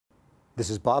This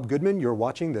is Bob Goodman. You're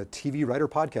watching the TV Writer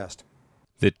Podcast.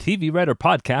 The TV Writer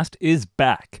Podcast is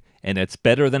back, and it's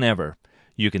better than ever.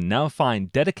 You can now find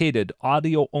dedicated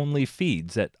audio-only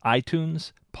feeds at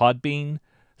iTunes, Podbean,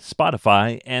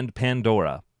 Spotify, and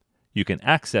Pandora. You can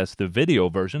access the video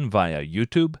version via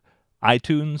YouTube,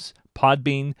 iTunes,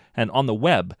 Podbean, and on the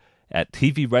web at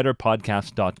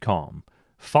tvwriterpodcast.com.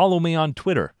 Follow me on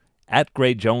Twitter,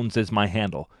 @GrayJones is my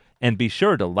handle, and be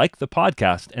sure to like the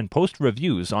podcast and post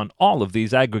reviews on all of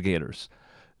these aggregators.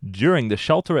 During the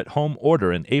shelter-at-home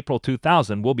order in April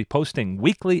 2000, we'll be posting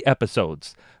weekly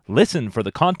episodes. Listen for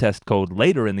the contest code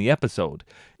later in the episode.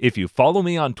 If you follow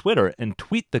me on Twitter and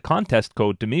tweet the contest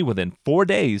code to me within 4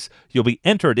 days, you'll be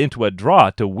entered into a draw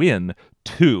to win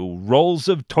 2 rolls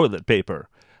of toilet paper.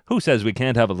 Who says we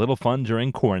can't have a little fun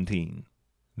during quarantine?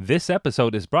 This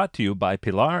episode is brought to you by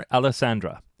Pilar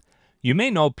Alessandra. You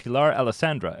may know Pilar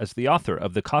Alessandra as the author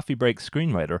of the Coffee Break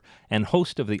screenwriter and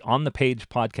host of the On the Page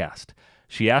podcast.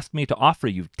 She asked me to offer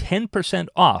you 10%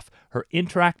 off her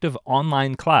interactive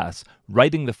online class,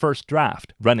 Writing the First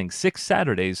Draft, running 6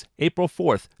 Saturdays, April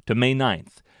 4th to May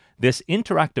 9th. This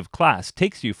interactive class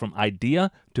takes you from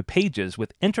idea to pages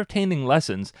with entertaining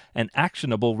lessons and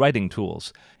actionable writing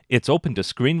tools. It's open to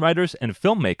screenwriters and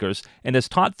filmmakers and is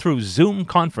taught through Zoom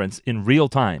conference in real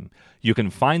time. You can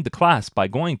find the class by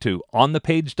going to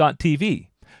onthepage.tv.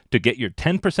 To get your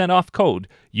 10% off code,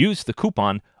 use the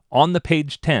coupon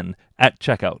OnThePage10 at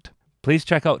checkout. Please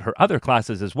check out her other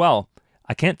classes as well.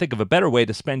 I can't think of a better way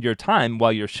to spend your time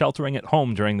while you're sheltering at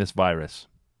home during this virus.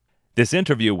 This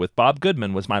interview with Bob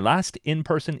Goodman was my last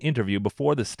in-person interview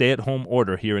before the stay-at-home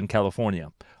order here in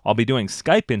California. I'll be doing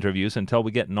Skype interviews until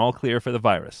we get an all clear for the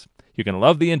virus. You're going to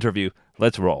love the interview.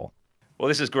 Let's roll. Well,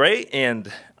 this is great,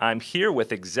 and I'm here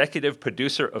with executive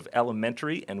producer of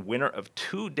Elementary and winner of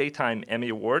 2 Daytime Emmy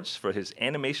Awards for his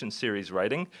animation series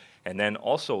writing, and then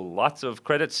also lots of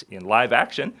credits in live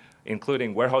action,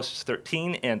 including Warehouse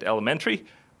 13 and Elementary.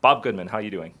 Bob Goodman, how are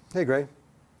you doing? Hey, Gray.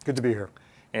 Good to be here.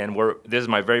 And this is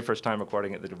my very first time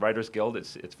recording at the Writers Guild.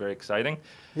 It's very exciting.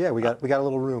 Yeah, we got a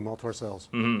little room all to ourselves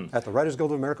at the Writers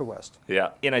Guild of America West.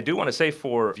 Yeah, and I do want to say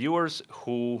for viewers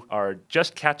who are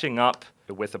just catching up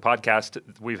with the podcast,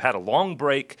 we've had a long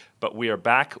break, but we are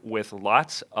back with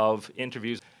lots of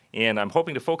interviews. And I'm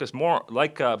hoping to focus more,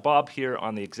 like Bob here,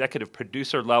 on the executive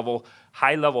producer level,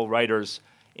 high-level writers.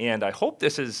 And I hope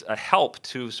this is a help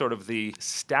to sort of the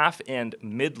staff and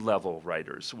mid-level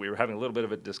writers. We were having a little bit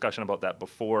of a discussion about that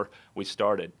before we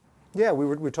started. Yeah, we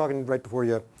were talking right before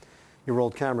you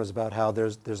rolled cameras about how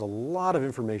there's a lot of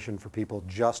information for people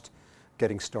just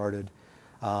getting started.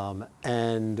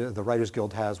 And the Writers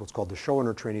Guild has what's called the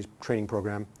Showrunner training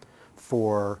program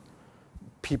for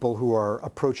people who are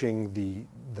approaching the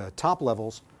top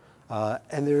levels.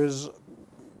 And there's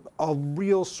a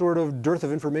real sort of dearth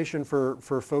of information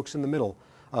for folks in the middle.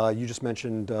 You just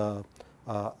mentioned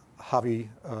Javi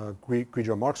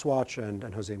Grillo-Marxuach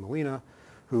and Jose Molina,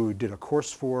 who did a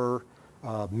course for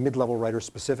mid-level writers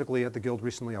specifically at the Guild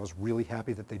recently. I was really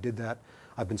happy that they did that.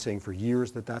 I've been saying for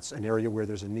years that that's an area where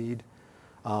there's a need.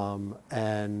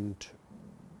 And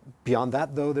beyond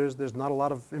that, though, there's not a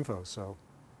lot of info. So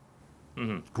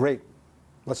great.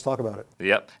 Let's talk about it.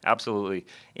 Yep, absolutely.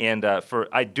 And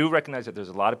I do recognize that there's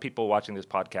a lot of people watching this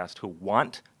podcast who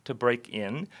want to break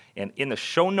in. And in the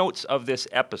show notes of this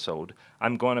episode,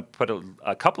 I'm going to put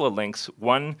a couple of links.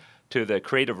 One to the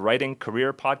Creative Writing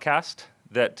Career podcast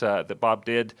that Bob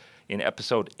did in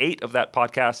episode 8 of that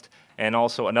podcast, and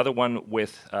also another one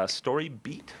with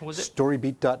Storybeat, was it?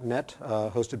 Storybeat.net,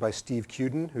 hosted by Steve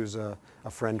Cuden, who's a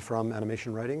friend from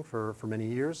animation writing for many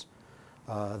years.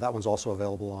 That one's also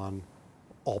available on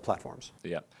all platforms.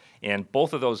 Yeah, and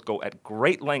both of those go at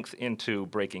great length into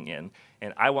breaking in,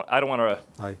 and I don't want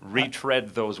to retread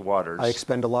those waters. I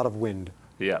expend a lot of wind,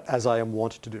 as I am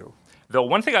wont to do. Though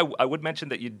one thing I would mention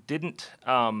that you didn't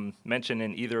mention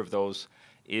in either of those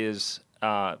is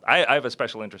I have a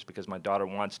special interest because my daughter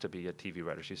wants to be a TV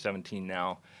writer. She's 17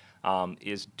 now.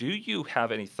 Do you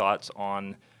have any thoughts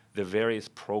on the various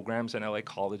programs in LA,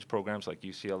 college programs like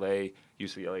UCLA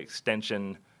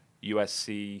Extension,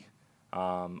 USC,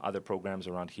 other programs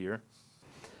around here?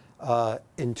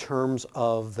 In terms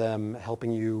of them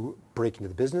helping you break into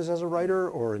the business as a writer,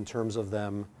 or in terms of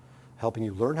them helping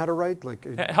you learn how to write?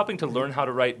 Helping to learn how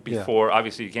to write before,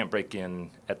 obviously you can't break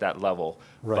in at that level,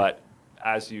 but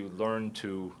as you learn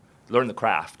the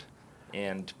craft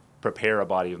and prepare a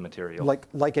body of material.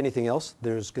 Like anything else,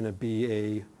 there's going to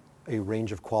be a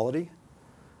range of quality.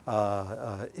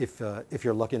 If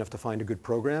you're lucky enough to find a good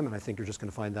program, and I think you're just going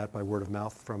to find that by word of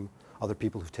mouth from other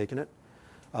people who've taken it,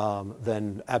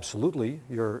 then absolutely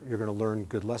you're going to learn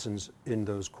good lessons in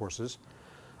those courses.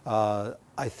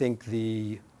 I think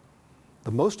the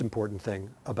most important thing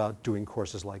about doing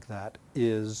courses like that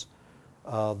is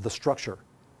the structure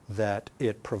that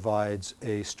it provides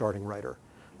a starting writer.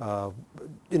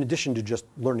 In addition to just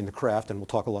learning the craft, and we'll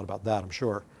talk a lot about that, I'm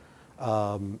sure,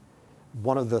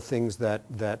 one of the things that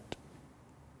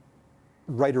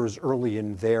writers early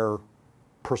in their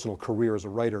personal career as a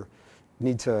writer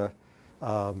need to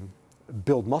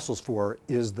build muscles for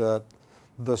is the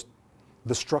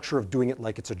structure of doing it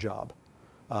like it's a job,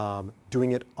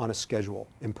 doing it on a schedule,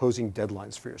 imposing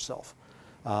deadlines for yourself,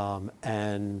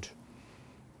 and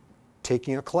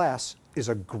taking a class is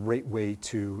a great way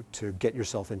to get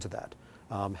yourself into that.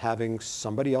 Having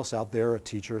somebody else out there, a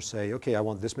teacher, say, okay, I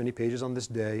want this many pages on this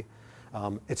day,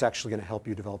 it's actually going to help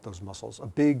you develop those muscles. A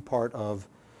big part of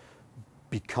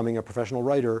becoming a professional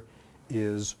writer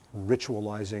is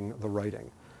ritualizing the writing.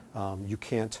 You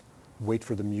can't wait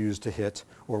for the muse to hit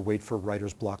or wait for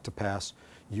writer's block to pass.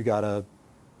 You got to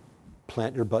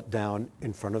plant your butt down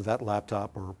in front of that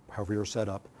laptop or however you're set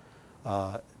up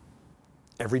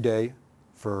every day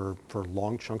for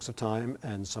long chunks of time,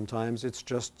 and sometimes it's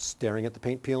just staring at the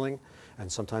paint peeling,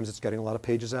 and sometimes it's getting a lot of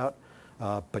pages out,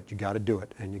 but you got to do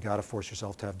it, and you got to force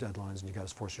yourself to have deadlines, and you got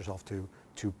to force yourself to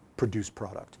produce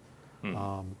product.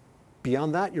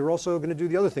 Beyond that, you're also going to do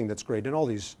the other thing that's great in all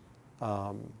these,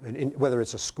 whether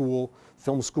it's a school,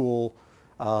 film school,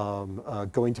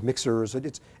 going to mixers,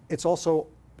 it's also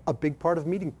a big part of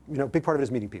meeting, a big part of it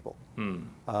is meeting people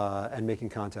and making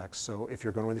contacts. So if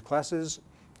you're going to these classes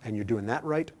and you're doing that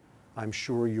right, I'm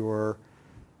sure you're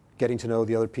getting to know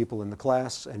the other people in the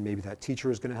class, and maybe that teacher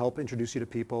is going to help introduce you to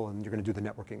people, and you're going to do the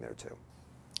networking there too.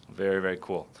 Very, very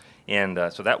cool. And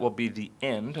so that will be the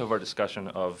end of our discussion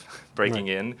of breaking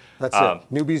in. That's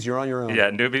it. Newbies, you're on your own. Yeah,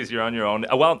 newbies, you're on your own.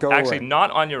 Well, Go actually, away. not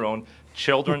on your own.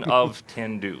 Children of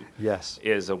Tendu. Yes.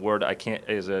 Is a word I can't,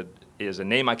 is a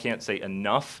name I can't say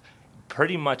enough.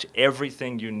 Pretty much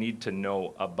everything you need to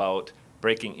know about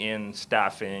breaking in,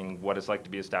 staffing, what it's like to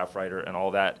be a staff writer, and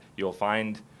all that, you'll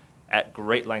find at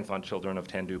great length on Children of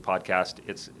Tendu podcast.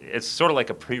 It's sort of like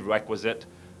a prerequisite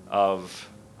of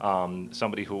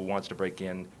somebody who wants to break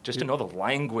in, just to know the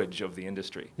language of the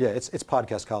industry. Yeah, it's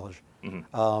podcast college.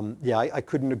 Yeah, I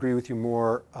couldn't agree with you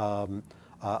more.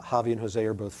 Javi and Jose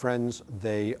are both friends.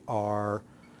 They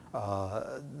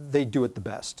do it the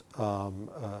best.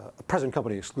 Present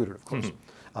company excluded, of course.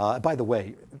 By the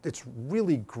way, it's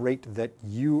really great that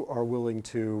you are willing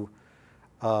to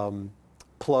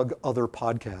plug other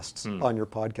podcasts on your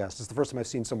podcast. It's the first time I've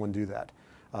seen someone do that.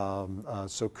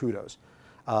 So kudos.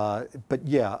 But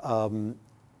yeah,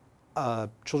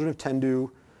 Children of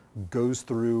Tendu goes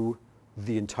through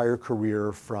the entire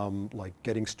career from like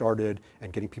getting started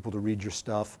and getting people to read your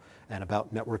stuff and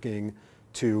about networking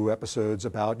to episodes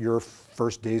about your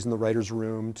first days in the writer's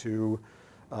room to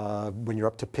when you're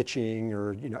up to pitching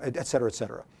or, et cetera, et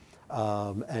cetera.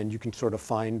 And you can sort of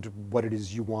find what it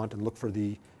is you want and look for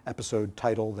the episode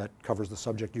title that covers the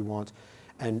subject you want.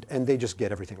 And they just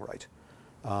get everything right.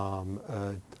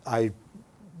 I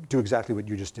do exactly what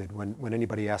you just did. When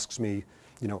anybody asks me,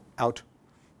 out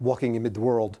walking amid the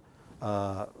world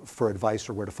for advice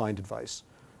or where to find advice,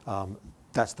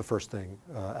 that's the first thing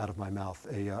out of my mouth.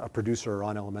 A producer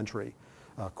on Elementary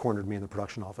cornered me in the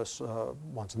production office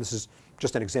once, and this is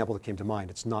just an example that came to mind.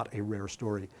 It's not a rare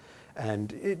story. And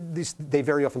they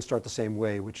very often start the same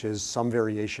way, which is some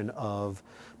variation of,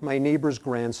 my neighbor's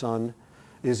grandson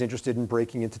is interested in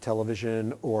breaking into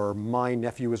television, or my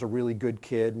nephew is a really good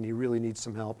kid and he really needs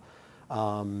some help.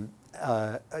 Where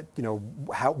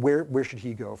should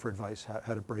he go for advice,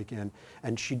 how to break in?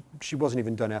 And she wasn't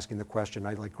even done asking the question.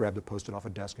 I grabbed a Post-it off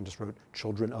a desk and just wrote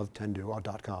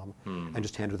childrenoftendu.com and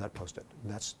just handed her that Post-it.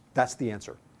 That's the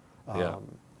answer.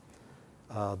 Then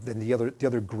the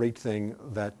other great thing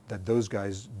that those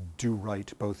guys do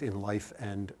right, both in life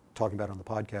and talking about on the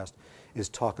podcast, is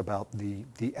talk about the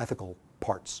ethical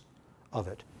parts of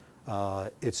it.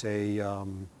 It's a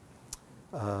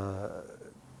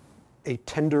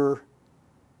tender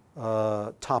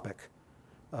topic,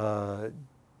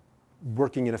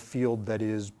 working in a field that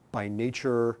is by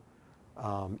nature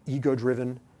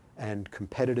ego-driven and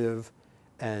competitive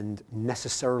and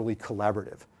necessarily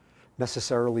collaborative,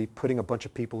 necessarily putting a bunch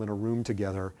of people in a room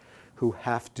together who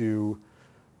have to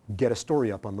get a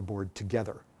story up on the board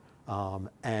together.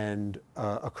 And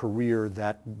a career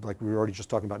that, like we were already just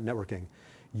talking about networking,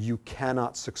 you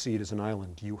cannot succeed as an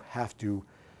island. You have to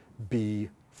be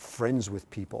friends with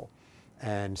people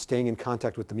and staying in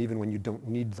contact with them even when you don't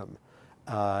need them.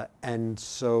 And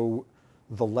so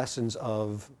the lessons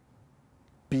of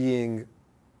being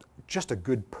just a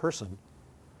good person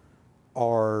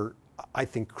are I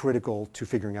think, critical to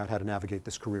figuring out how to navigate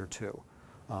this career too.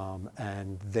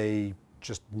 And they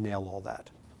just nail all that.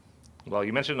 Well,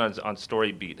 you mentioned on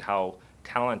Story Beat how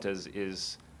talent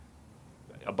is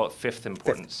about fifth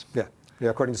importance. Fifth. Yeah,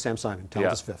 according to Sam Simon,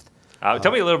 talent is fifth.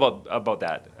 Tell me a little about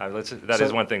that. That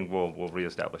is one thing we'll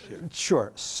reestablish here.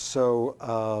 Sure. So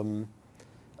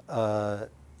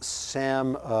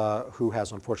Sam, who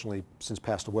has unfortunately since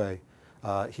passed away,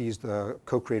 he's the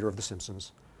co-creator of The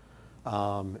Simpsons.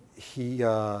 The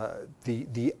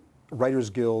Writers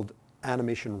Guild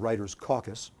Animation Writers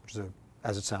Caucus, which is,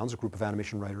 as it sounds, a group of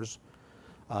animation writers,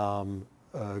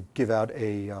 give out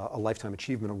a Lifetime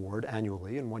Achievement Award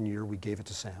annually, and one year we gave it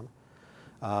to Sam.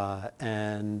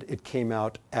 And it came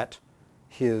out at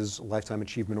his Lifetime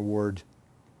Achievement Award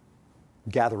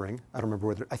gathering. I don't remember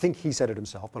whether, I think he said it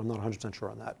himself, but I'm not 100% sure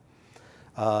on that.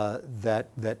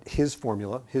 That his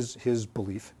formula, his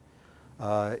belief,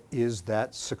 is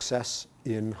that success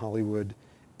in Hollywood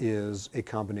is a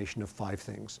combination of 5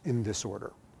 things in this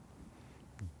order: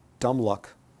 dumb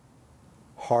luck,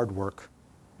 hard work,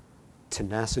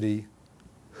 tenacity,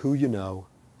 who you know,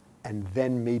 and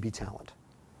then maybe talent.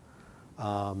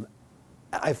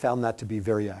 I found that to be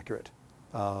very accurate.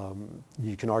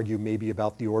 You can argue maybe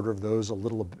about the order of those a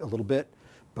little bit,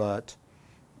 but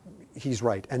he's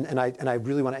right. And I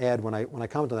really want to add, when I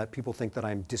comment on that, people think that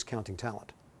I'm discounting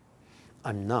talent.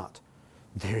 I'm not.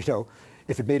 There, you know,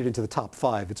 if it made it into the top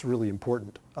 5, it's really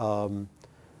important.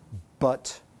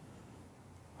 But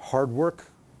hard work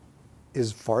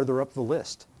is farther up the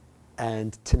list,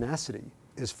 and tenacity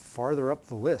is farther up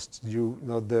the list. You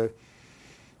know, the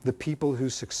people who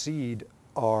succeed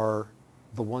are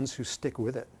the ones who stick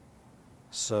with it.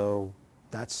 So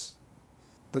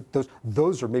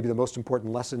those are maybe the most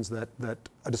important lessons that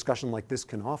a discussion like this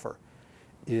can offer,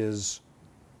 is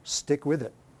stick with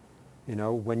it. You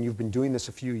know, when you've been doing this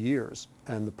a few years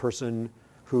and the person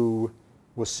who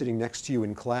was sitting next to you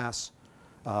in class,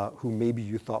 who maybe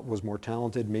you thought was more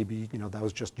talented, maybe, you know, that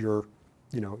was just your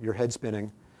head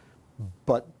spinning,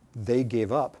 but they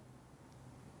gave up,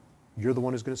 you're the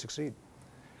one who's going to succeed.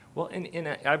 Well, and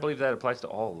I believe that applies to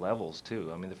all levels too.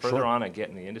 I mean, the further on I get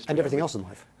in the industry, and everything else in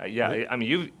life. Yeah, right? I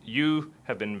mean, you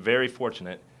have been very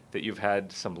fortunate that you've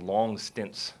had some long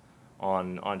stints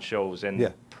on shows,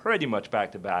 and pretty much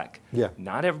back to back. Yeah.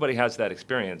 Not everybody has that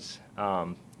experience,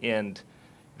 and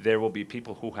there will be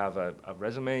people who have a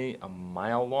resume a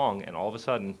mile long, and all of a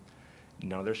sudden,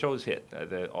 none of their shows hit.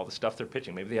 All the stuff they're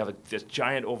pitching, maybe they have this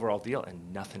giant overall deal,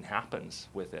 and nothing happens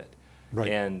with it.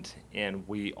 Right. And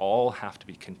we all have to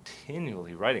be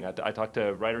continually writing. I talk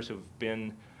to writers who've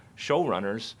been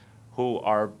showrunners who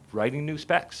are writing new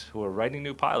specs, who are writing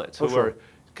new pilots, who are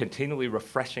continually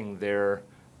refreshing their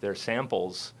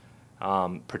samples,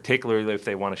 particularly if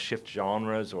they want to shift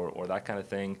genres or that kind of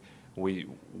thing. We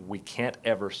can't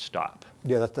ever stop.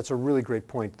 Yeah, that's a really great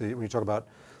point. When you talk about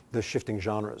the shifting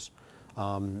genres,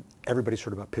 everybody's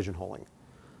heard about pigeonholing.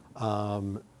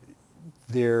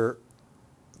 There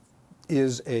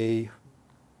is a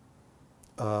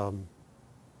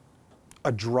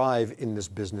drive in this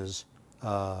business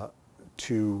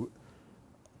to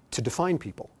define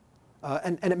people,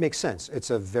 and it makes sense. It's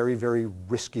a very, very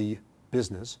risky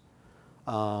business.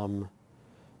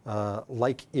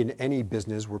 Like in any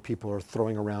business where people are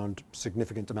throwing around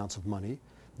significant amounts of money,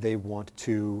 they want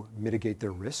to mitigate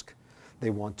their risk. They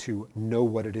want to know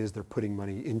what it is they're putting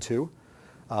money into.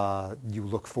 You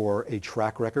look for a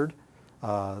track record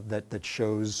that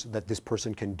shows that this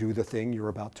person can do the thing you're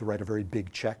about to write a very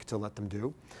big check to let them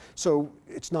do. So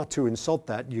it's not to insult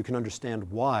that. You can understand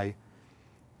why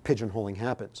pigeonholing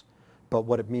happens. But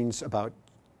what it means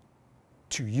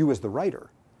to you as the writer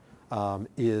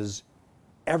is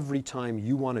every time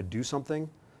you want to do something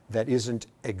that isn't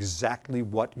exactly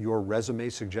what your resume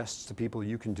suggests to people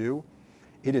you can do,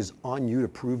 it is on you to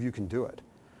prove you can do it.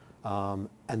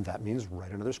 And that means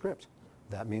write another script.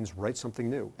 That means write something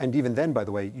new. And even then, by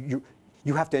the way,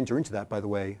 you have to enter into that, by the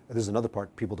way, this is another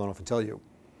part people don't often tell you,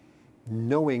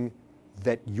 knowing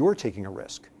that you're taking a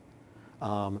risk.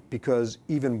 Because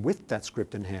even with that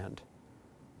script in hand,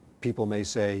 people may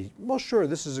say, well, sure,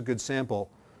 this is a good sample,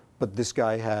 but this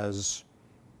guy has,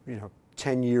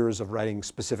 10 years of writing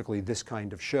specifically this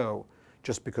kind of show.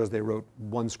 Just because they wrote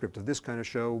one script of this kind of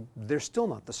show, they're still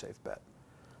not the safe bet.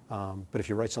 But if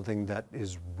you write something that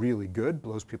is really good,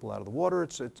 blows people out of the water,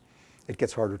 it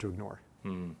gets harder to ignore.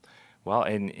 Well,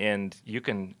 and you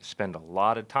can spend a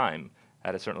lot of time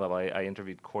at a certain level. I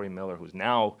interviewed Corey Miller, who's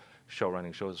now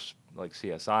showrunning shows like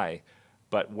CSI.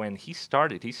 But when he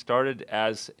started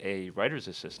as a writer's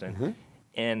assistant,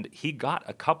 and he got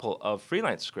a couple of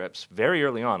freelance scripts very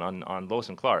early on Lois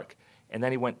and Clark. And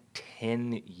then he went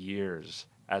 10 years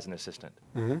as an assistant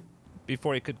Mm-hmm.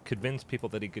 before he could convince people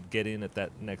that he could get in at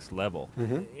that next level.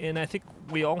 Mm-hmm. And I think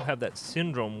we all have that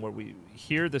syndrome where we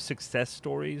hear the success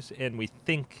stories and we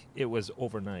think it was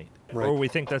overnight. Right. Or we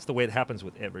think that's the way it happens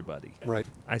with everybody. Right.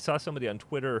 I saw somebody on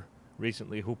Twitter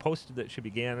recently who posted that she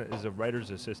began as a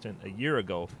writer's assistant a year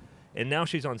ago, and now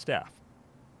she's on staff.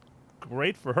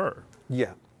 Great for her.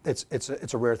 Yeah, it's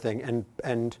a rare thing,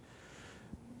 and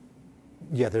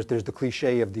yeah, there's the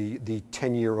cliche of the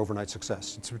 10-year overnight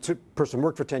success. It's a person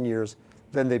worked for 10 years,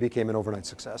 then they became an overnight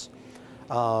success.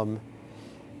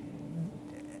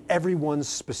 Everyone's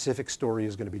specific story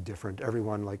is going to be different.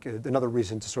 Everyone, like another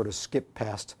reason to sort of skip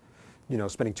past,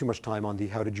 spending too much time on the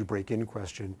how did you break in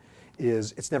question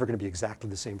is it's never going to be exactly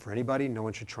the same for anybody. No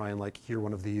one should try and like hear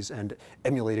one of these and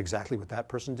emulate exactly what that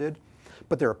person did.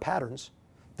 But there are patterns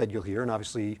that you'll hear, and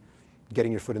obviously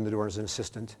getting your foot in the door as an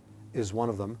assistant is one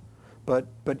of them. But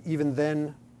even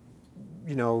then,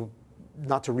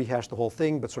 not to rehash the whole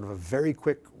thing, but sort of a very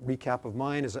quick recap of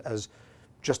mine as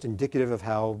just indicative of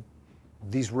how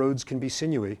these roads can be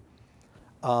sinewy.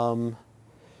 I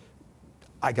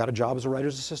got a job as a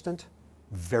writer's assistant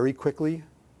very quickly.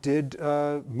 Did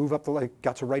move up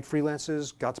got to write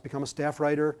freelances, got to become a staff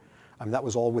writer. I mean, that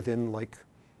was all within like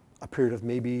a period of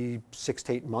maybe 6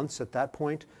 to 8 months at that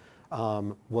point.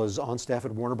 Was on staff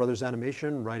at Warner Brothers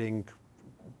Animation, writing,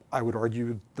 I would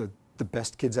argue, the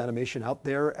best kids animation out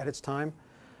there at its time.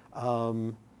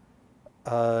 For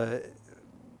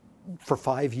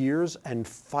 5 years, and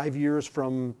 5 years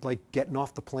from like getting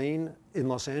off the plane in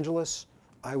Los Angeles,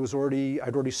 I'd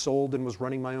already sold and was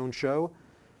running my own show,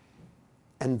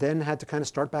 and then had to kind of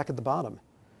start back at the bottom.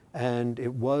 And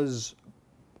it was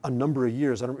a number of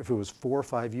years, I don't know if it was 4 or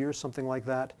 5 years, something like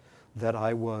that, that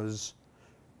I was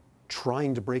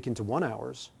trying to break into 1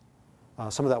 hours.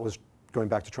 Some of that was going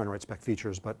back to trying to write spec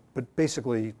features, but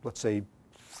basically, let's say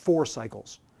 4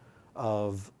 cycles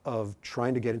of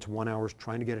trying to get into 1 hours,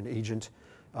 trying to get an agent,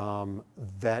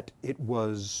 that it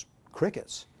was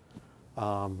crickets,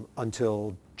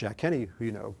 until Jack Kenny,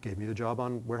 who gave me the job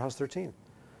on Warehouse 13.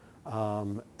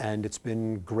 And it's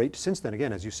been great since then.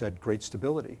 Again, as you said, great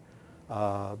stability.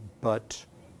 But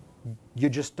you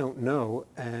just don't know,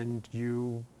 and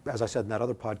you, as I said in that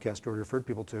other podcast I referred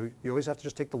people to, you always have to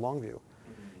just take the long view.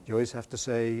 You always have to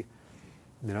say,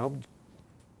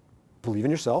 believe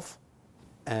in yourself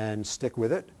and stick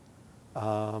with it,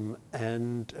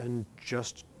 and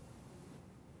just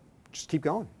keep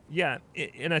going. Yeah,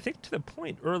 and I think to the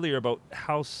point earlier about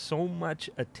how so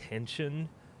much attention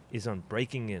is on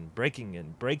breaking in,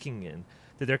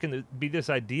 that there can be this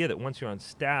idea that once you're on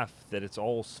staff that it's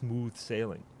all smooth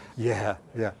sailing. Yeah,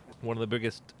 yeah. One of the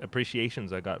biggest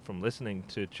appreciations I got from listening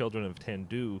to Children of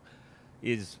Tendu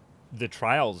is the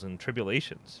trials and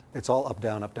tribulations. It's all up,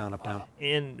 down, up, down, up, down.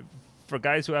 And for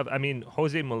guys who have,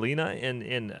 Jose Molina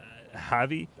and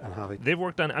Javi, they've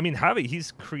worked on, Javi,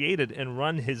 he's created and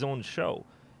run his own show.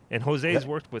 And Jose's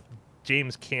worked with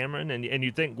James Cameron, and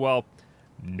you think, well,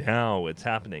 now it's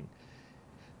happening.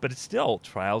 But it's still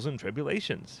trials and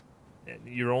tribulations.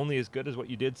 You're only as good as what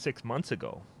you did 6 months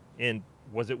ago. And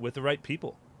was it with the right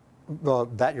people? Well,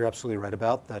 that you're absolutely right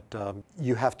about, that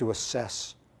you have to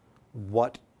assess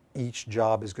what each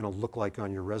job is going to look like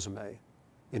on your resume,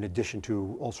 in addition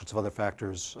to all sorts of other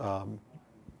factors.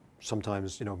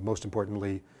 Sometimes, most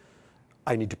importantly,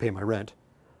 I need to pay my rent.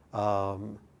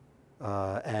 And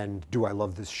do I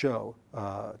love this show?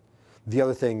 The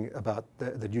other thing about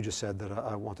that you just said that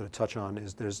I wanted to touch on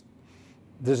is there's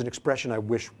an expression I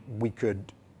wish we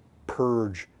could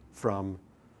purge from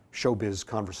showbiz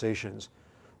conversations,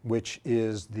 which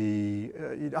is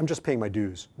I'm just paying my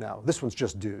dues now. This one's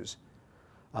just dues,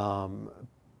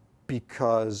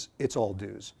 because it's all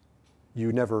dues.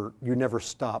 You never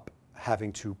stop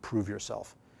having to prove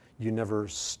yourself. You never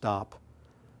stop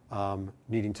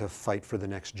needing to fight for the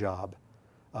next job.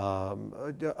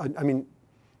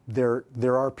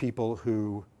 There are people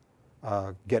who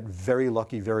get very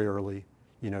lucky very early,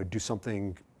 do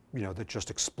something, that just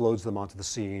explodes them onto the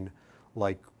scene,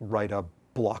 like write a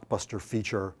blockbuster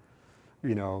feature,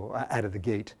 out of the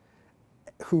gate,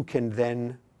 who can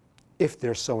then, if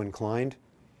they're so inclined,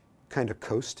 kind of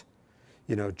coast,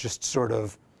 just sort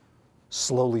of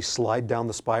slowly slide down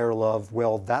the spiral of,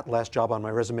 well, that last job on my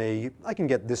resume, I can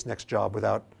get this next job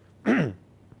without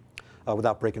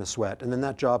without breaking a sweat. And then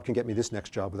that job can get me this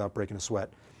next job without breaking a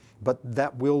sweat. But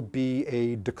that will be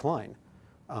a decline.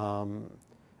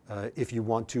 If you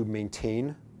want to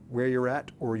maintain where you're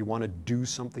at, or you want to do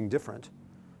something different,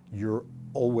 you're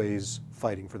always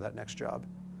fighting for that next job.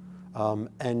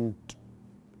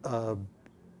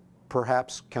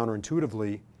 Perhaps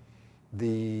counterintuitively,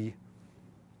 the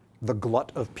the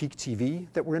glut of peak TV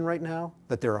that we're in right now,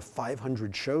 that there are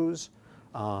 500 shows,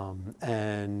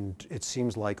 and it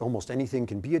seems like almost anything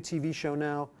can be a TV show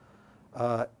now,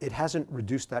 it hasn't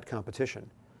reduced that competition.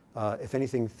 If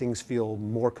anything, things feel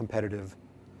more competitive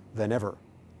than ever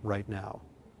right now,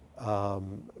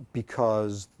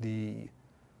 because the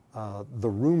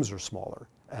rooms are smaller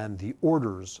and the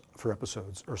orders for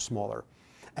episodes are smaller,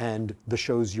 and the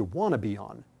shows you want to be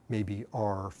on maybe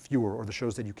are fewer, or the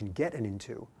shows that you can get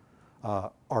into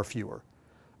are fewer.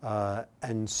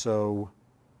 And so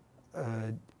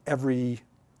every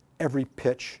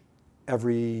pitch,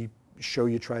 every show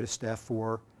you try to staff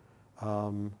for,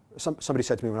 somebody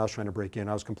said to me when I was trying to break in,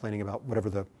 I was complaining about whatever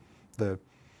the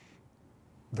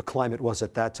climate was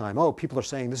at that time. Oh, people are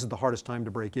saying this is the hardest time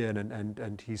to break in,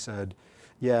 and he said,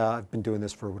 yeah, I've been doing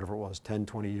this for whatever it was, 10,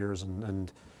 20 years,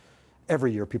 and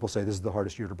every year people say this is the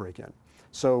hardest year to break in.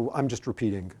 So I'm just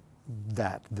repeating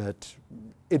that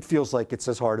it feels like it's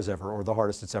as hard as ever, or the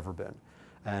hardest it's ever been.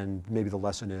 And maybe the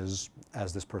lesson is,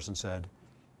 as this person said,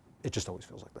 it just always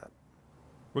feels like that.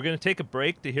 We're going to take a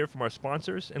break to hear from our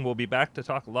sponsors, and we'll be back to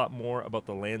talk a lot more about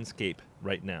the landscape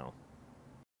right now.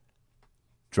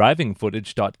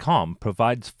 DrivingFootage.com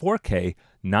provides 4K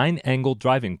 9-angle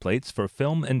driving plates for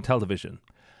film and television.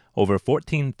 Over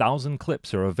 14,000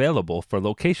 clips are available for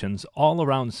locations all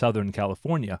around Southern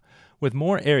California, with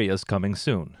more areas coming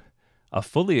soon. A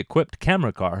fully equipped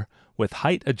camera car with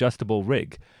height-adjustable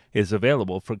rig is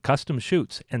available for custom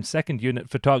shoots and second-unit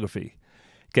photography.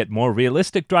 Get more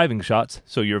realistic driving shots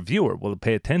so your viewer will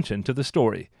pay attention to the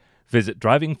story. Visit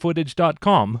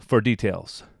DrivingFootage.com for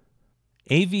details.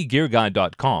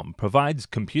 AVGearGuide.com provides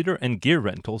computer and gear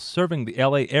rentals serving the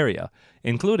LA area,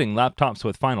 including laptops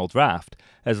with Final Draft,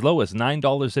 as low as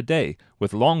 $9 a day,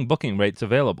 with long booking rates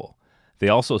available. They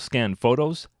also scan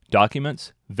photos,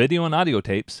 documents, video and audio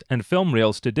tapes, and film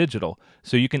reels to digital,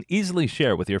 so you can easily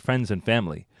share with your friends and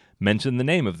family. Mention the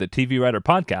name of the TV Writer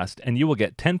Podcast, and you will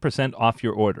get 10% off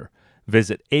your order.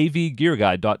 Visit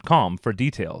avgearguide.com for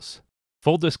details.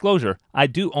 Full disclosure, I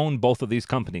do own both of these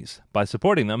companies. By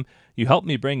supporting them, you help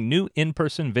me bring new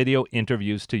in-person video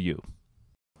interviews to you.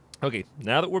 Okay,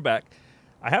 now that we're back,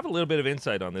 I have a little bit of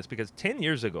insight on this because 10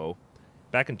 years ago,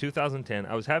 back in 2010,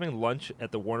 I was having lunch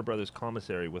at the Warner Brothers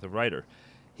commissary with a writer.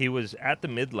 He was at the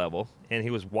mid-level, and he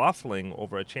was waffling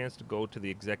over a chance to go to the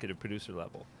executive producer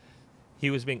level. He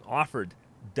was being offered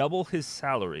double his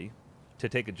salary to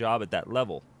take a job at that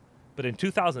level. But in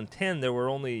 2010, there were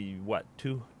only,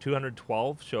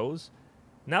 212 shows?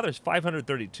 Now there's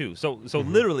 532. So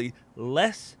literally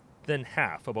less than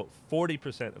half, about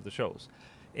 40% of the shows.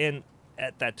 And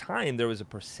at that time, there was a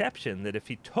perception that if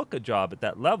he took a job at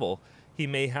that level, he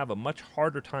may have a much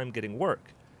harder time getting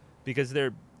work. Because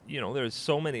there's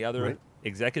so many other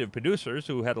executive producers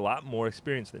who had a lot more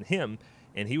experience than him,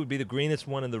 and he would be the greenest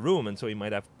one in the room, and so he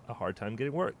might have a hard time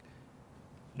getting work.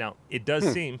 Now, it does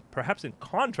seem, perhaps in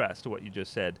contrast to what you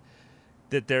just said,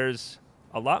 that there's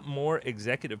a lot more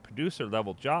executive producer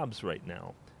level jobs right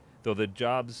now. Though the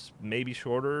jobs may be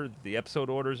shorter, the episode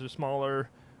orders are smaller,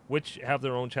 which have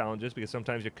their own challenges because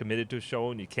sometimes you're committed to a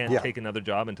show and you can't take another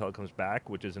job until it comes back,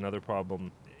 which is another problem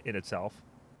in itself.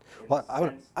 Well, I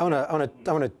want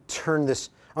to turn this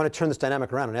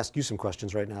dynamic around and ask you some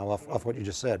questions right now off what you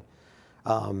just said.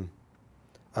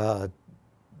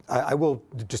 I will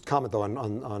just comment though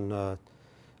on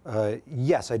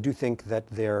yes, I do think that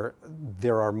there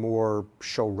are more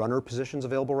showrunner positions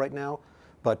available right now,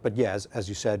 but yeah, as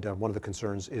you said, one of the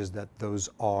concerns is that those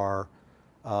are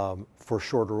for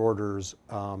shorter orders.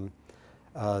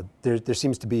 There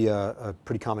seems to be a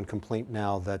pretty common complaint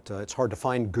now that it's hard to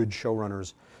find good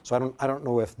showrunners. So I don't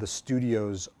know if the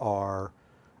studios are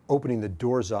opening the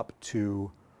doors up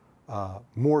to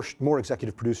more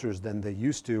executive producers than they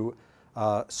used to.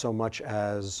 So much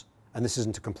as, and this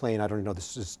isn't to complain, I don't know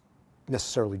this is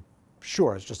necessarily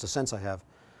sure, it's just a sense I have,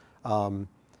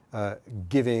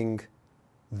 giving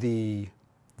the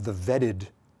vetted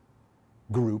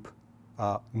group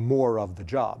more of the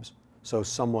jobs. So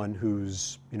someone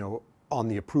who's on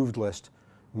the approved list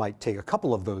might take a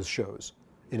couple of those shows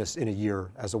in a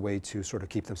year as a way to sort of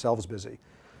keep themselves busy.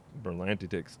 Berlanti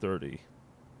takes 30.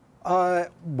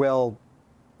 Well,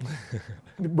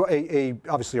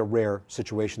 obviously a rare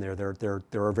situation there. There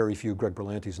are very few Greg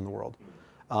Berlantis in the world,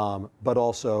 but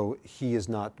also he is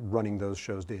not running those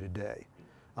shows day to day.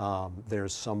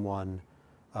 There's someone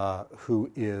who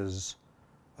is,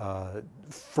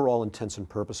 for all intents and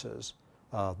purposes,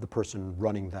 the person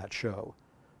running that show,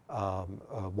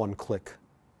 one click,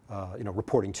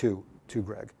 reporting to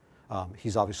Greg.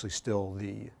 He's obviously still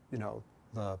the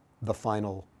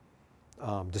final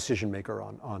decision maker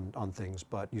on things,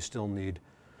 but you still need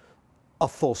a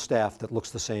full staff that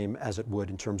looks the same as it would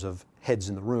in terms of heads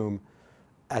in the room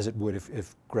as it would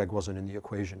if Greg wasn't in the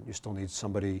equation. You still need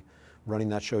somebody running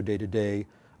that show day to day.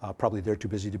 Probably they're too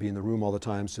busy to be in the room all the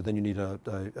time, so then you need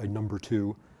a number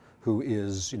two who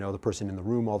is, the person in the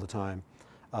room all the time.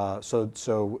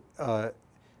 So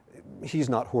he's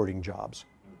not hoarding jobs.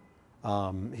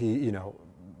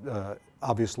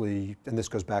 Obviously, and this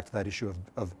goes back to that issue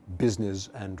of business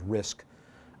and risk.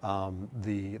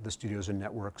 The studios and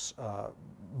networks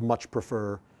much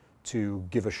prefer to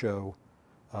give a show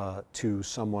to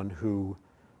someone who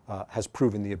has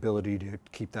proven the ability to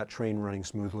keep that train running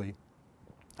smoothly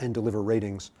and deliver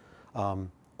ratings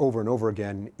over and over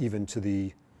again, even to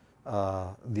the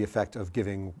effect of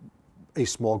giving a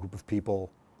small group of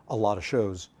people a lot of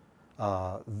shows,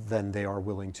 than they are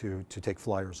willing to take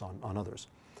flyers on others.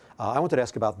 I wanted to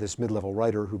ask about this mid-level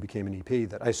writer who became an EP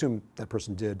that I assume that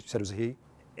person did. You said it was a he?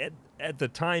 At the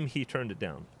time, he turned it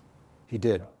down. He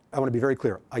did. I want to be very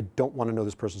clear. I don't want to know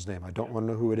this person's name. I don't want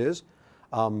to know who it is.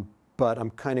 But I'm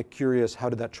kind of curious, how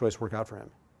did that choice work out for him?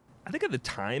 I think at the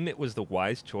time it was the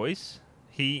wise choice.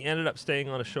 He ended up staying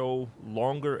on a show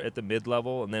longer at the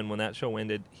mid-level, and then when that show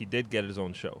ended, he did get his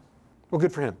own show. Well,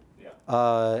 good for him. Yeah.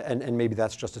 And maybe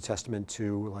that's just a testament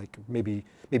to, like, maybe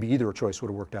either choice would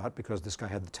have worked out because this guy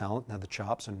had the talent and had the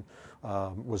chops and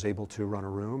was able to run a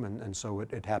room, and so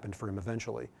it happened for him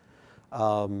eventually.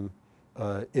 If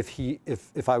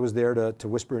I was there to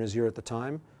whisper in his ear at the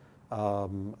time,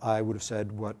 I would have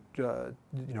said what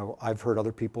I've heard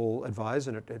other people advise,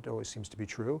 and it always seems to be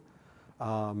true,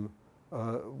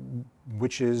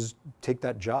 which is take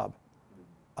that job.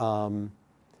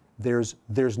 There's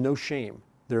no shame.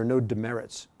 There are no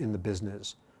demerits in the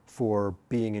business for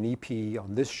being an EP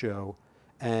on this show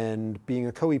and being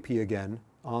a co-EP again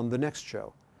on the next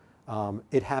show.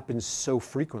 It happens so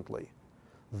frequently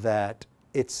that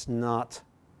it's not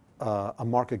a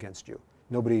mark against you.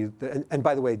 Nobody, and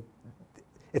by the way,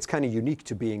 it's kind of unique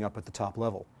to being up at the top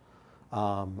level.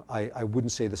 I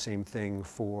wouldn't say the same thing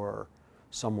for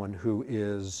someone who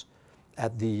is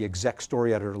at the exec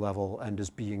story editor level and is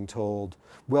being told,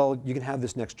 well, you can have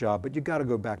this next job, but you got to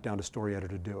go back down to story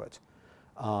editor to do it.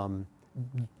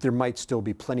 There might still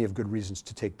be plenty of good reasons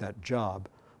to take that job,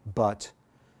 but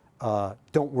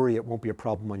don't worry, it won't be a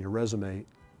problem on your resume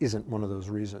isn't one of those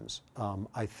reasons.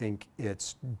 I think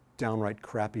it's downright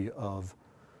crappy of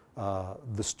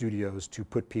the studios to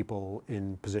put people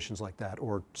in positions like that,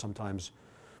 or sometimes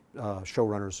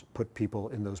showrunners put people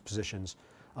in those positions.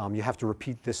 You have to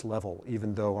repeat this level,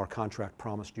 even though our contract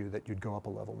promised you that you'd go up a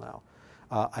level now.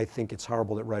 I think it's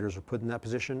horrible that writers are put in that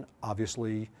position.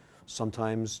 Obviously,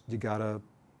 sometimes you gotta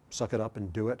suck it up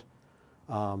and do it.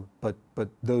 But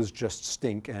those just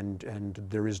stink, and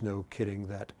there is no kidding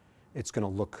that it's gonna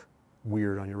look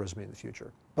weird on your resume in the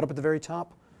future. But up at the very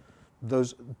top,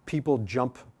 those people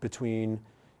jump between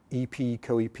EP,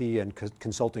 co-EP, and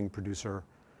consulting producer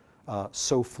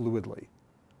so fluidly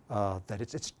that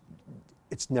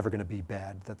it's never going to be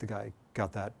bad that the guy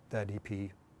got that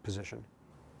EP position.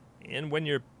 And when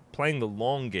you're playing the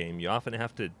long game, you often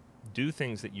have to do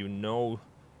things that you know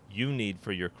you need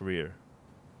for your career.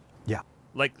 Yeah.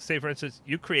 Like, say, for instance,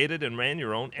 you created and ran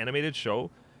your own animated show.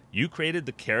 You created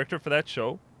the character for that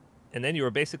show, and then you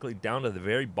were basically down to the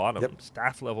very bottom, yep,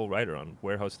 staff level writer on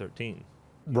Warehouse 13.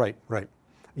 Right.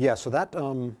 Yeah, so that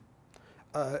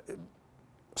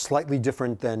slightly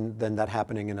different than that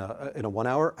happening in a 1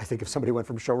 hour. I think if somebody went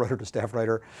from showrunner to staff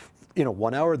writer in a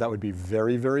 1 hour, that would be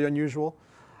very, very unusual.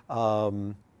 I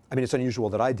mean, it's unusual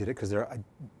that I did it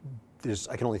because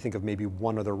I can only think of maybe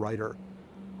one other writer,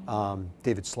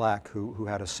 David Slack, who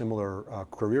had a similar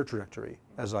career trajectory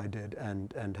as I did,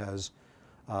 and has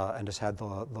had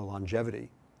the longevity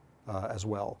as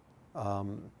well.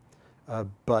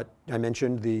 But I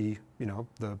mentioned the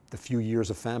few years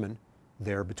of famine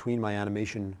there between my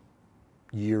animation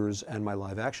years and my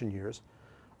live action years,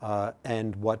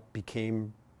 and what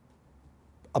became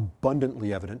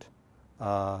abundantly evident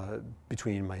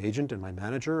between my agent and my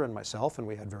manager and myself, and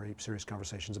we had very serious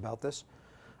conversations about this,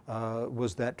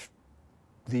 was that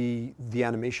the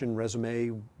animation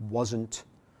resume wasn't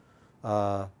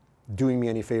doing me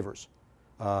any favors.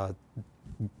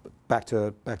 Back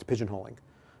to pigeonholing.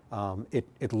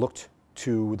 It looked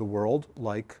to the world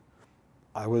like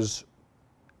I was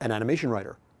an animation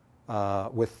writer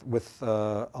with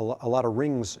a lot of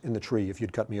rings in the tree if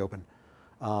you'd cut me open.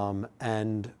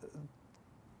 And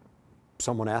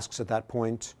someone asks at that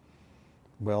point,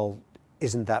 well,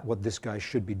 isn't that what this guy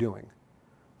should be doing?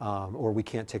 Or we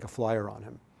can't take a flyer on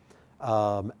him.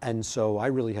 And so I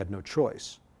really had no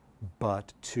choice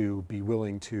but to be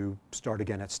willing to start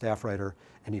again at staff writer,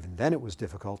 and even then it was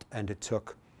difficult, and it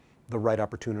took the right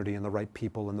opportunity and the right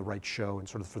people and the right show, and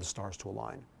sort of for the stars to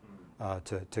align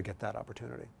to get that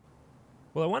opportunity.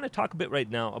 Well, I want to talk a bit right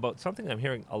now about something I'm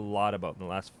hearing a lot about in the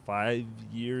last 5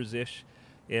 years-ish.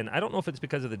 And I don't know if it's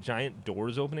because of the giant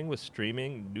doors opening with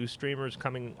streaming, new streamers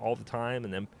coming all the time,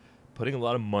 and then putting a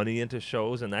lot of money into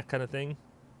shows and that kind of thing.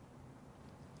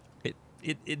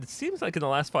 It seems like in the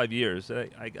last 5 years,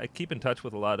 I keep in touch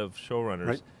with a lot of showrunners.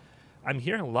 Right. I'm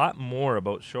hearing a lot more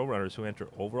about showrunners who enter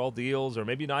overall deals, or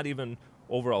maybe not even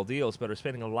overall deals, but are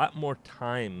spending a lot more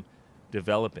time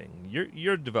developing.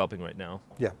 You're developing right now.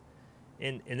 Yeah.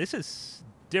 And this is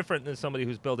different than somebody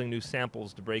who's building new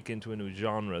samples to break into a new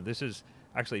genre. This is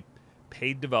actually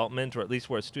paid development, or at least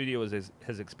where a studio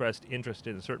has expressed interest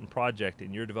in a certain project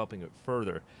and you're developing it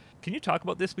further. Can you talk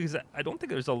about this? Because I don't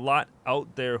think there's a lot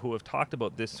out there who have talked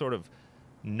about this sort of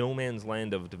no man's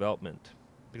land of development.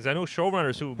 Because I know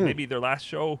showrunners who maybe their last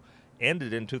show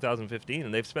ended in 2015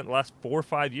 and they've spent the last 4 or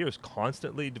 5 years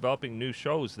constantly developing new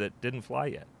shows that didn't fly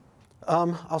yet.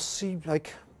 I'll see,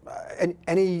 like,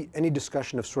 any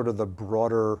discussion of sort of the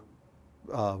broader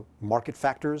market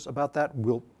factors about that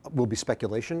will be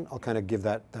speculation. I'll kind of give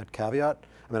that caveat.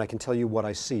 I mean, I can tell you what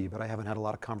I see, but I haven't had a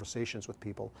lot of conversations with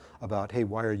people about, hey,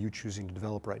 why are you choosing to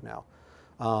develop right now?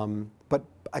 But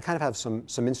I kind of have some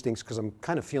instincts because I'm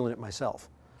kind of feeling it myself.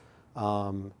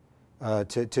 To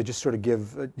just sort of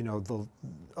give a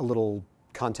little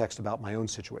context about my own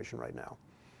situation right now,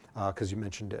 because you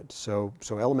mentioned it. So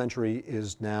Elementary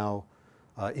is now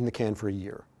in the can for a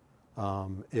year.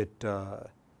 In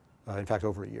fact,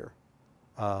 over a year.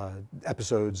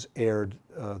 Episodes aired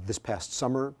this past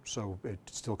summer, so it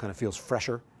still kind of feels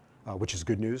fresher, which is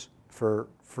good news for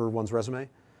one's resume.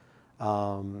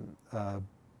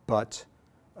 But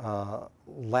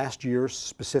last year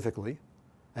specifically,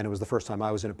 and it was the first time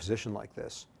I was in a position like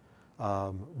this,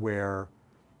 where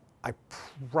I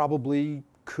probably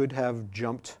could have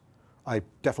jumped. I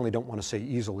definitely don't want to say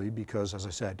easily, because, as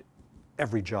I said,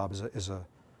 every job is a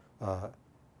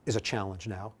challenge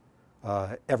now.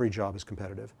 Every job is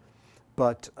competitive,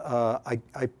 but I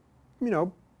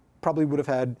probably would have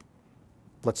had,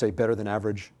 let's say, better than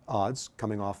average odds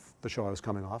coming off the show I was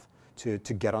coming off to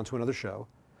get onto another show,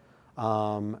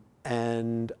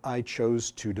 and I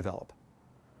chose to develop,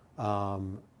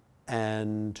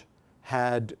 and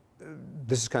had,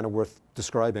 this is kind of worth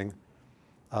describing,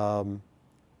 an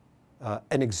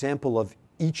example of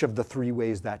each of the 3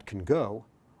 ways that can go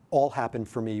all happened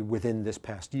for me within this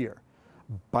past year.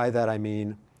 By that I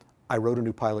mean, I wrote a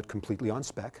new pilot completely on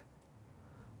spec.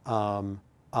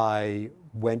 I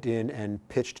went in and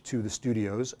pitched to the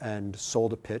studios and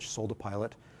sold a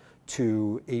pilot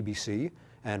to ABC,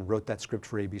 and wrote that script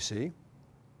for ABC.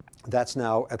 That's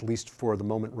now, at least for the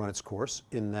moment, run its course,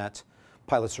 in that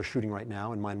pilots are shooting right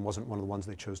now, and mine wasn't one of the ones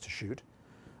they chose to shoot.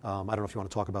 I don't know if you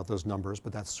want to talk about those numbers,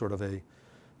 but that's sort of a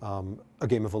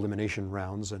game of elimination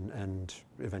rounds, and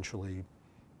eventually,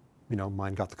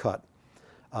 mine got the cut.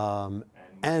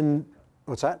 And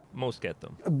what's that? Most get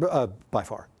them. By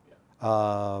far.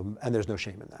 And there's no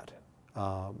shame in that.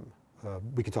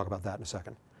 We can talk about that in a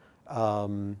second.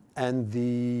 And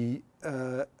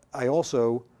I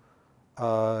also,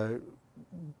 the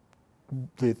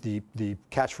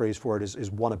catchphrase for it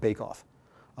is "won a bake-off."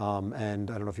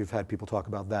 And I don't know if you've had people talk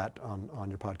about that on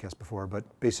your podcast before, but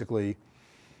basically,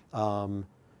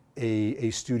 a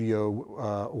studio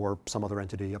or some other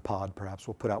entity, a pod perhaps,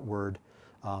 will put out word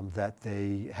that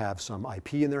they have some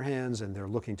IP in their hands and they're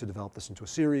looking to develop this into a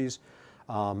series,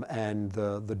 and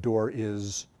the door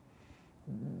is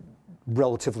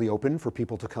relatively open for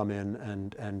people to come in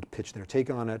and pitch their take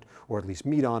on it, or at least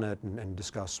meet on it and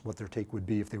discuss what their take would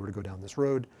be if they were to go down this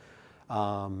road.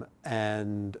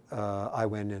 And I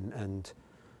went in and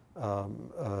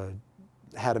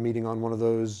had a meeting on one of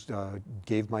those,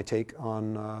 gave my take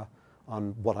on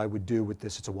what I would do with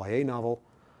this. It's a YA novel,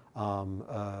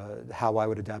 how I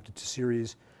would adapt it to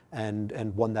series,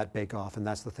 and won that bake-off, and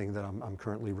that's the thing that I'm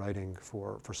currently writing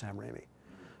for Sam Raimi.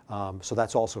 So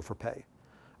that's also for pay.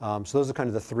 So those are kind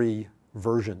of the 3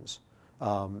 versions.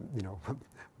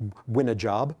 Win a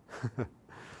job,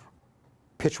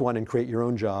 pitch one and create your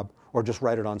own job, or just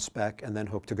write it on spec and then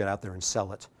hope to get out there and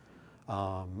sell it,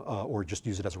 or just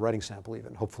use it as a writing sample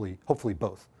even. Hopefully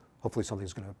both. Hopefully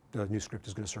a new script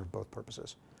is going to serve both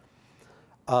purposes.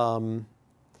 But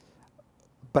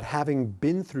having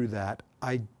been through that,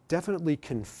 I definitely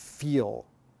can feel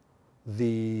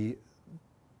the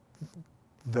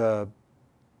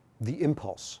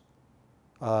impulse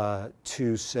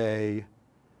to say,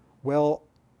 well,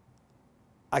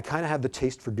 I kind of have the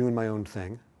taste for doing my own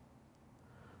thing,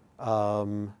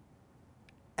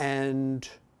 and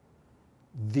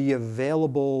the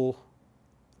available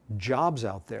jobs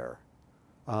out there,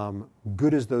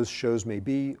 good as those shows may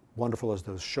be, wonderful as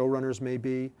those showrunners may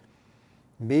be,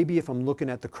 maybe if I'm looking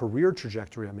at the career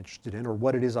trajectory I'm interested in or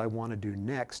what it is I want to do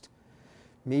next,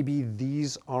 maybe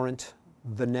these aren't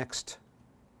the next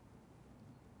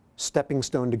stepping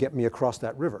stone to get me across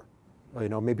that river. You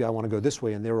know, maybe I want to go this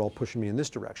way and they're all pushing me in this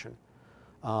direction.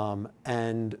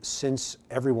 And since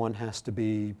everyone has to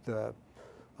be the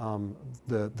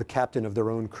captain of their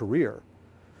own career,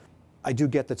 I do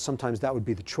get that sometimes that would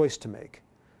be the choice to make.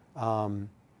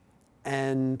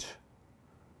 And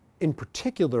in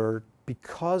particular,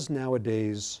 because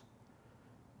nowadays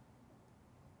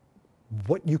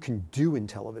what you can do in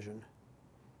television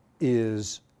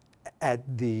is at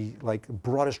the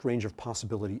broadest range of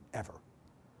possibility ever.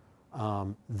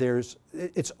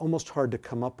 It's almost hard to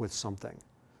come up with something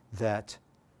that's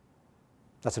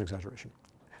an exaggeration,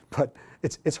 but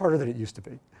it's harder than it used to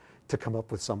be to come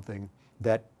up with something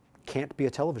that can't be a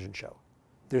television show.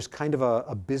 There's kind of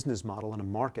a business model and a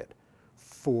market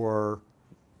for,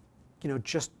 you know,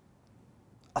 just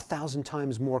 1,000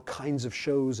 times more kinds of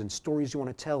shows and stories you want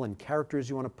to tell and characters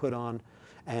you want to put on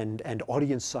and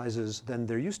audience sizes than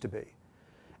there used to be.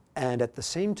 And at the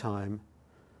same time,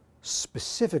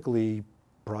 specifically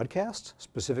broadcast,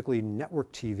 specifically network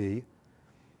TV,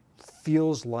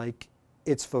 feels like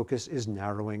its focus is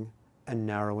narrowing and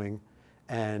narrowing,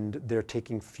 and they're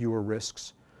taking fewer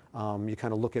risks. You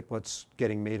kind of look at what's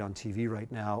getting made on TV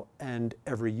right now, and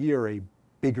every year a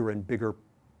bigger and bigger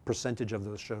percentage of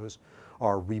those shows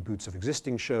are reboots of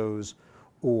existing shows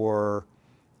or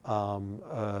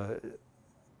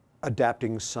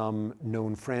adapting some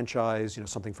known franchise, you know,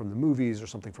 something from the movies or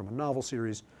something from a novel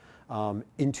series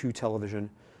into television.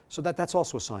 So that's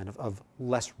also a sign of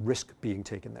less risk being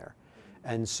taken there.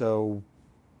 And so,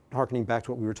 hearkening back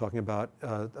to what we were talking about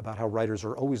how writers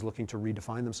are always looking to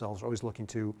redefine themselves, always looking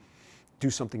to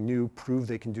do something new, prove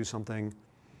they can do something.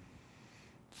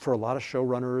 For a lot of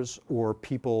showrunners or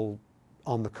people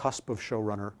on the cusp of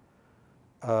showrunner,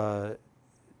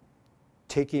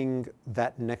 taking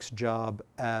that next job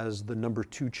as the number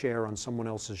 2 chair on someone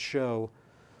else's show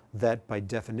that by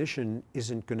definition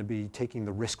isn't going to be taking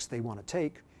the risks they want to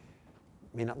take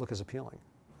may not look as appealing.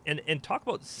 And talk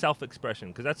about self-expression,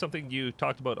 because that's something you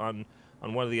talked about on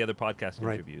one of the other podcast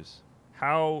interviews.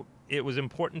 How it was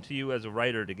important to you as a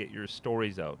writer to get your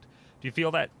stories out. Do you feel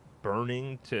that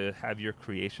burning to have your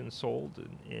creation sold?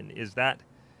 And is that,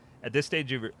 at this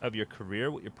stage of your career,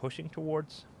 what you're pushing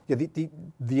towards? Yeah,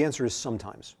 the answer is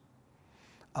sometimes.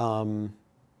 I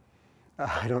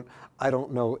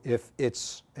don't know if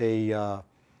it's a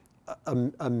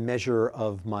measure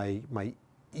of my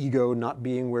ego not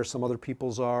being where some other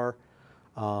people's are,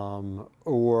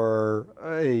 or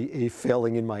a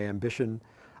failing in my ambition.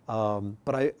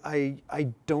 But I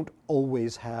don't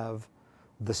always have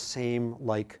the same,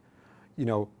 like, you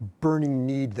know, burning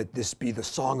need that this be the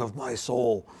song of my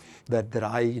soul, that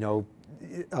I, you know,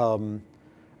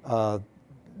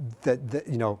 that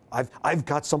you know, I've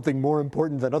got something more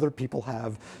important than other people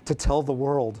have to tell the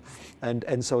world,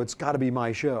 and so it's got to be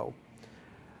my show.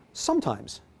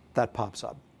 Sometimes that pops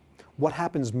up. What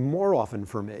happens more often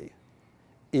for me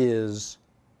is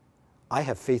I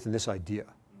have faith in this idea.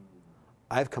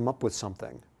 I've come up with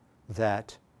something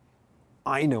that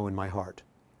I know in my heart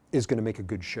is going to make a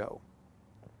good show,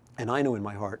 and I know in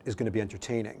my heart is going to be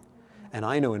entertaining, and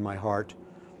I know in my heart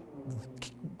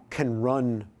can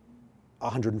run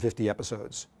 150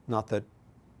 episodes. Not that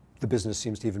the business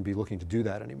seems to even be looking to do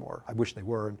that anymore. I wish they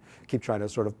were, and keep trying to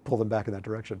sort of pull them back in that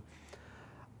direction.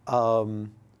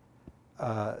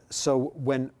 So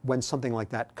when something like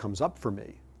that comes up for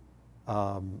me,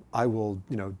 I will,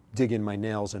 you know, dig in my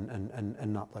nails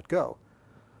and not let go.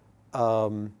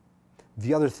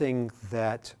 The other thing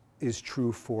that is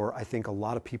true for, I think, a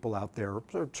lot of people out there,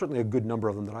 certainly a good number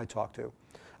of them that I talk to,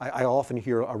 I often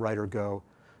hear a writer go,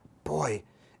 boy,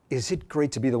 is it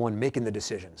great to be the one making the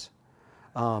decisions.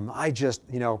 I just,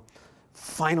 you know,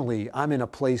 finally I'm in a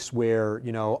place where,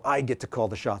 you know, I get to call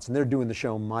the shots and they're doing the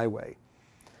show my way.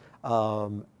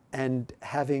 And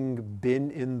having been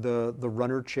in the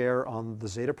runner chair on the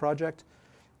Zeta project,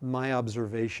 my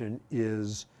observation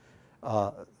is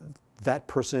that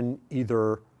person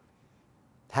either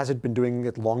hasn't been doing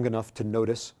it long enough to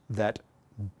notice that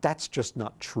that's just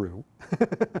not true,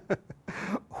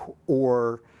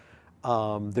 or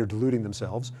they're deluding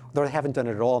themselves, or they haven't done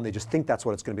it at all and they just think that's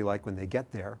what it's going to be like when they get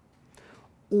there.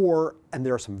 Or, and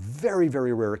there are some very,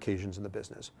 very rare occasions in the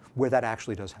business where that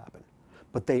actually does happen,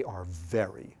 but they are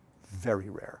very, very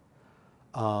rare.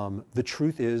 The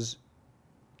truth is,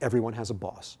 everyone has a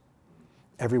boss.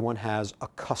 Everyone has a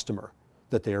customer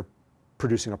that they're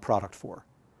producing a product for.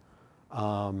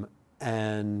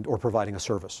 or providing a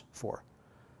service for.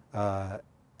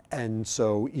 And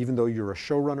so even though you're a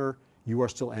showrunner, you are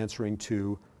still answering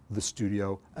to the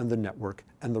studio and the network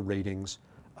and the ratings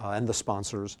and the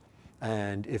sponsors.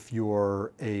 And if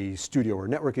you're a studio or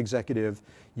network executive,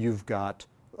 you've got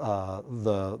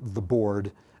the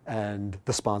board and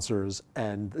the sponsors,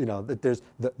 and there's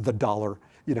the dollar.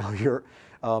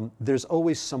 There's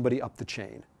always somebody up the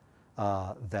chain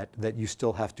that you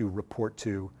still have to report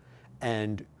to,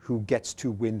 and who gets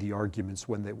to win the arguments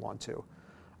when they want to.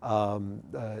 One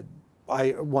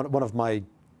of my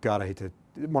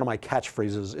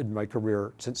catchphrases in my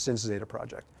career since Zeta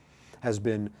Project has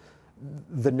been,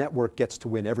 the network gets to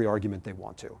win every argument they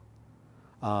want to.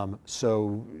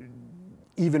 So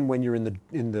even when you're in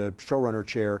the showrunner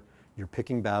chair, you're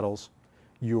picking battles,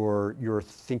 you're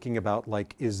thinking about,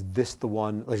 like, is this the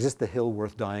one? Like, is this the hill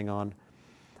worth dying on?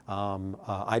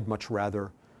 I'd much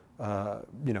rather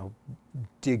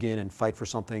dig in and fight for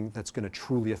something that's going to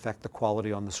truly affect the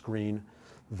quality on the screen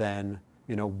than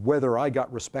whether I got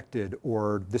respected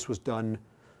or this was done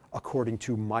according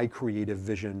to my creative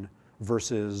vision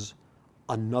versus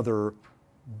another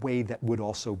way that would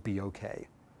also be okay.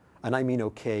 And I mean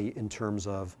okay in terms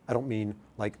of, I don't mean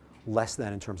like less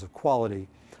than in terms of quality,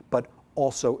 but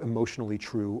also emotionally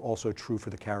true, also true for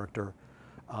the character,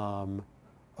 or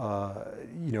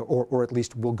at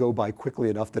least will go by quickly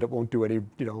enough that it won't do any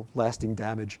lasting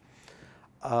damage.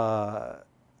 But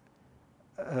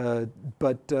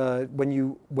when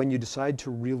you decide to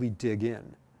really dig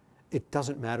in, it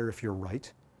doesn't matter if you're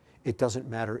right. It doesn't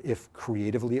matter if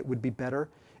creatively it would be better.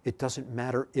 It doesn't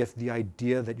matter if the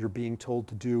idea that you're being told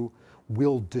to do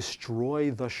will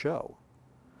destroy the show.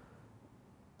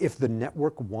 If the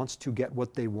network wants to get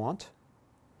what they want,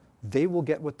 they will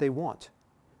get what they want,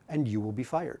 and you will be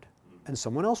fired, and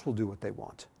someone else will do what they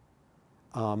want.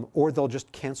 Or they'll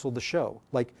just cancel the show.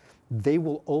 Like, they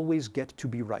will always get to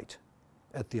be right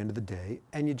at the end of the day,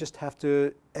 and you just have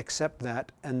to accept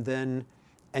that and then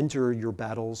enter your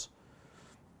battles,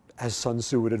 as Sun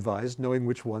Tzu would advise, knowing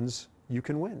which ones you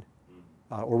can win,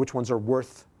 or which ones are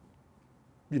worth,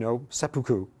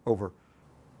 seppuku over.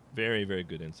 Very, very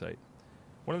good insight.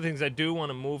 One of the things I do want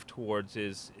to move towards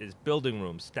is building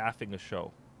rooms, staffing a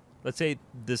show. Let's say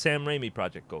the Sam Raimi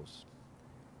project goes,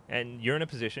 and you're in a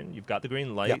position, you've got the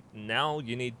green light, Yep. Now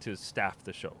you need to staff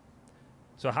the show.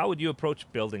 So how would you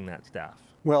approach building that staff?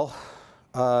 Well,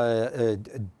 a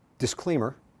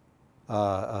disclaimer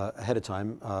ahead of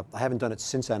time, I haven't done it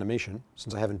since animation,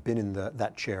 since I haven't been in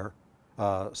that chair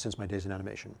since my days in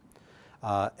animation.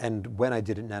 And when I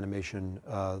did it in animation,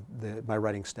 my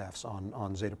writing staffs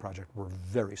on Zeta Project were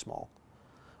very small.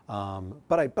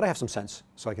 But I have some sense,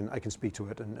 so I can speak to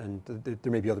it, and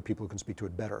there may be other people who can speak to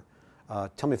it better.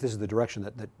 Tell me if this is the direction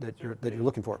that you're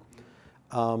looking for.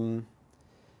 I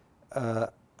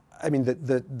mean,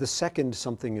 the second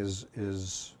something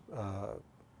is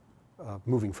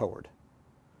moving forward.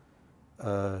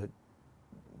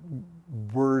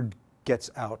 Word gets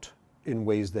out in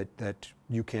ways that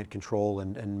you can't control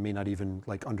and may not even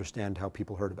understand how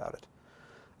people heard about it.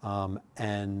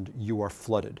 And you are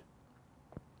flooded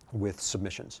with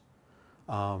submissions.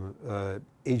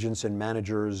 Agents and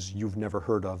managers you've never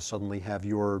heard of suddenly have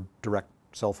your direct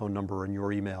cell phone number and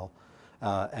your email,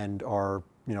 and are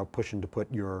pushing to put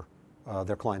their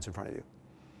clients in front of you.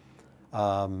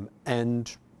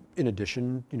 And in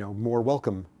addition, more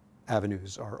welcome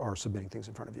avenues are submitting things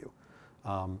in front of you.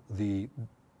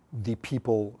 The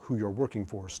people who you're working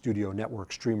for, studio,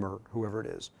 network, streamer, whoever it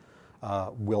is,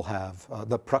 will have,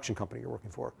 the production company you're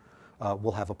working for,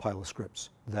 will have a pile of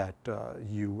scripts that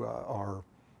you are,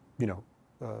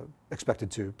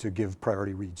 expected to give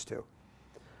priority reads to.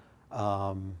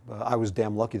 I was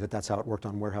damn lucky that's how it worked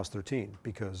on Warehouse 13,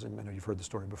 because, and I know you've heard the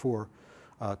story before,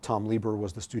 Tom Lieber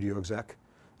was the studio exec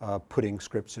putting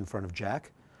scripts in front of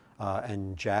Jack,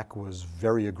 and Jack was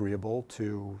very agreeable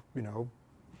to,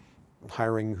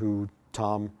 hiring who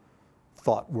Tom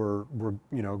thought were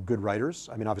good writers.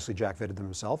 I mean, obviously Jack vetted them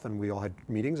himself, and we all had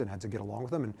meetings and had to get along with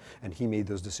them, and he made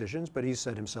those decisions, but he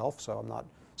said himself, so I'm not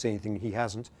saying anything he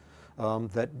hasn't,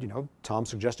 that, Tom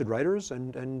suggested writers,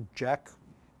 and Jack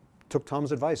took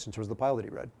Tom's advice in terms of the pilot he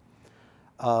read.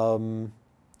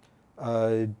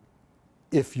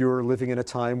 If you're living in a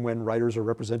time when writers are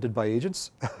represented by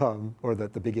agents, or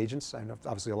the big agents, and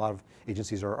obviously a lot of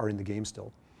agencies are in the game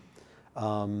still,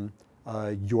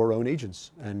 your own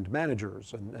agents and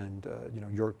managers and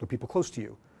the people close to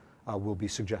you will be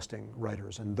suggesting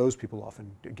writers, and those people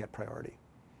often get priority.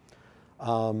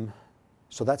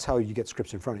 So that's how you get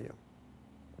scripts in front of you.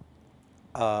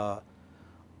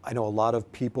 I know a lot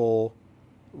of people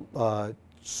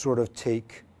sort of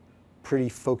take pretty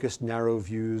focused, narrow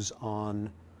views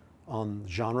on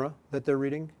genre that they're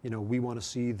reading. You know, we want to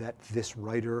see that this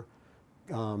writer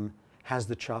has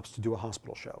the chops to do a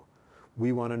hospital show.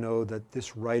 We want to know that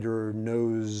this writer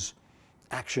knows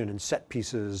action and set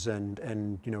pieces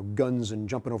and you know, guns and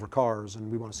jumping over cars,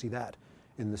 and we want to see that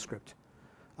in the script.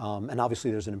 And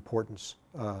obviously there's an importance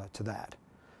to that.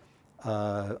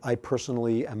 I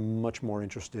personally am much more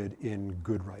interested in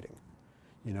good writing.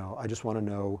 You know, I just want to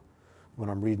know when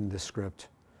I'm reading this script,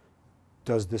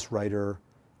 does this writer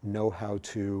know how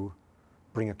to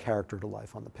bring a character to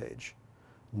life on the page?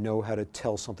 Know how to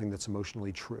tell something that's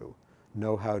emotionally true?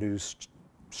 Know how to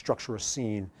structure a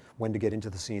scene, when to get into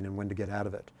the scene and when to get out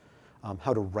of it?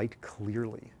 How to write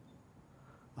clearly.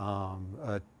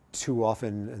 Too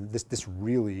often, and this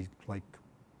really like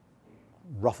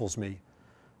ruffles me,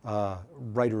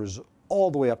 writers all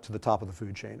the way up to the top of the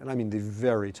food chain, and I mean the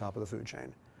very top of the food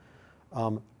chain,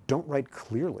 don't write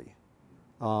clearly.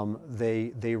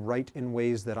 They write in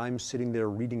ways that I'm sitting there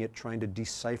reading it trying to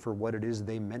decipher what it is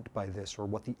they meant by this or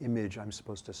what the image I'm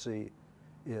supposed to see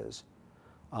is.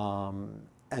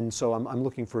 And so I'm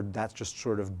looking for that's just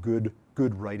sort of good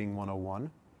writing 101.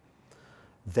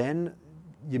 Then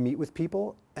you meet with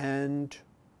people and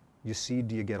you see,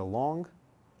 do you get along?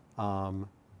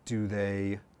 Do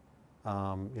they,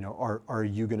 you know, are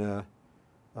you gonna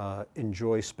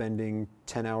enjoy spending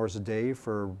 10 hours a day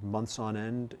for months on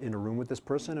end in a room with this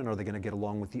person, and are they gonna get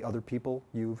along with the other people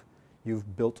you've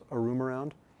built a room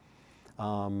around?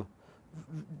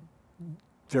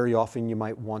 Very often you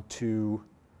might want to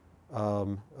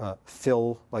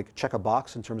check a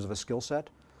box in terms of a skill set.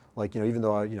 Like, you know, even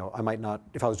though I might not,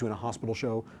 if I was doing a hospital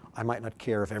show, I might not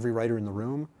care if every writer in the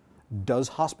room does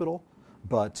hospital,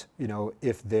 but, you know,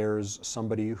 if there's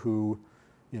somebody who,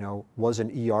 you know, was an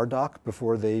ER doc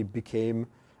before they became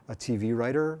a TV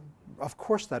writer, of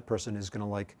course that person is going to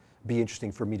like be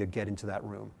interesting for me to get into that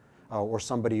room. Or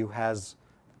somebody who has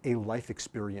a life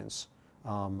experience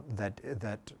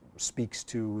that speaks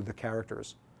to the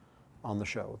characters on the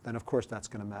show, then of course that's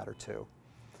going to matter too.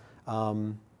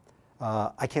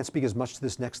 I can't speak as much to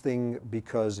this next thing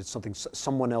because it's something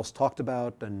someone else talked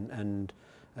about, and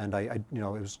I you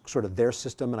know, it was sort of their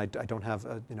system, and I don't have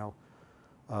you know,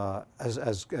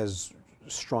 as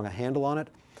strong a handle on it.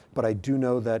 But I do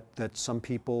know that some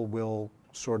people will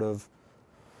sort of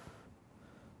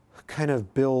kind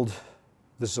of build,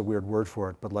 this is a weird word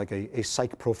for it, but like a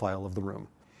psych profile of the room.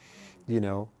 You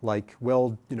know, like,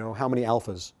 well, you know, how many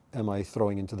alphas am I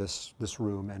throwing into this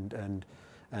room,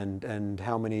 and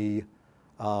how many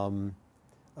you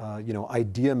know,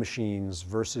 idea machines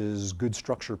versus good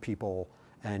structure people,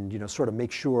 and you know, sort of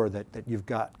make sure that you've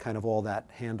got kind of all that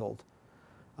handled.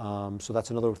 So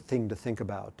that's another thing to think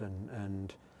about,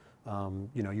 and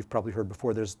you know, you've probably heard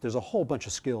before, there's a whole bunch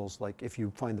of skills. Like if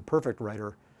you find the perfect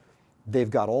writer,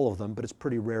 they've got all of them, but it's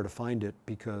pretty rare to find it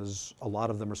because a lot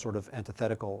of them are sort of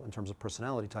antithetical in terms of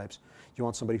personality types. You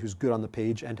want somebody who's good on the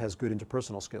page and has good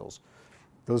interpersonal skills.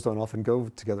 Those don't often go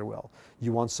together well.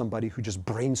 You want somebody who just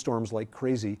brainstorms like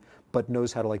crazy, but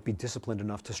knows how to like be disciplined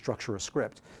enough to structure a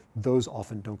script. Those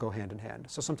often don't go hand in hand.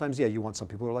 So sometimes, yeah, you want some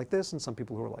people who are like this and some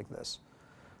people who are like this.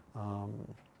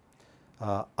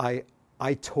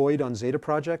 I toyed on Zeta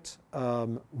project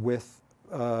with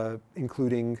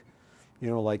including, you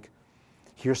know, like,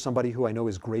 here's somebody who I know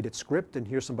is great at script, and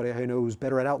here's somebody I know who's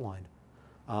better at outline.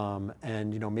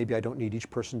 And you know, maybe I don't need each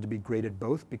person to be great at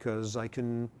both, because I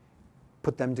can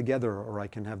put them together, or I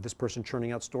can have this person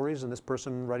churning out stories and this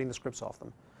person writing the scripts off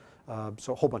them.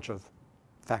 So a whole bunch of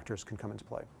factors can come into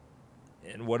play.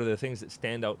 And what are the things that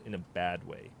stand out in a bad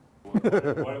way? What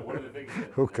are the things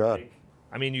that, oh God.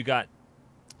 I mean,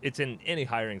 it's in any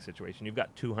hiring situation. You've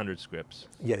got 200 scripts.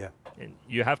 Yeah. And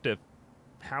you have to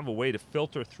have a way to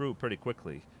filter through pretty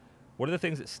quickly. What are the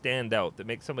things that stand out that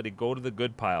make somebody go to the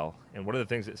good pile, and what are the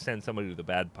things that send somebody to the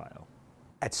bad pile?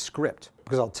 At script,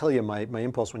 because I'll tell you, my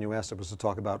impulse when you asked it was to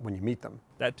talk about when you meet them.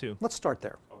 That too. Let's start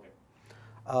there.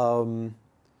 Okay.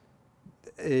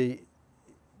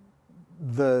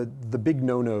 The big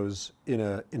no-nos in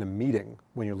a meeting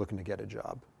when you're looking to get a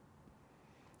job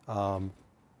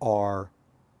are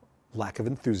lack of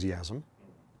enthusiasm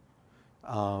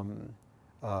and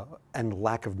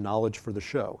lack of knowledge for the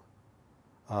show,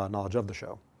 knowledge of the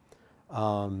show.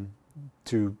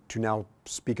 To now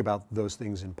speak about those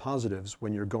things in positives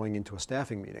when you're going into a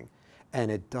staffing meeting. And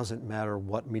it doesn't matter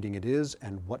what meeting it is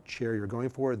and what chair you're going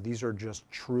for. These are just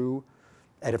true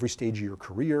at every stage of your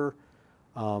career.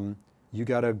 You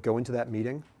got to go into that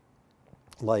meeting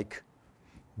like,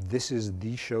 this is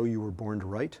the show you were born to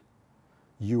write.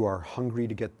 You are hungry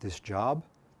to get this job.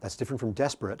 That's different from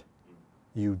desperate.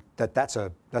 that's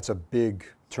a big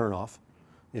turnoff.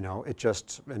 You know, it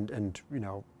just, and you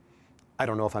know, I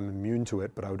don't know if I'm immune to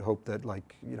it, but I would hope that,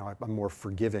 like, you know, I'm more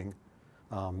forgiving,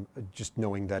 just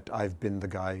knowing that I've been the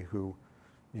guy who,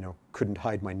 you know, couldn't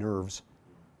hide my nerves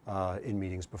in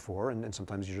meetings before, and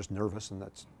sometimes you're just nervous, and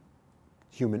that's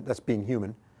human. That's being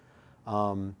human.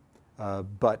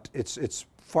 But it's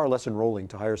far less enrolling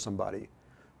to hire somebody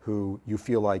who you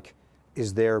feel like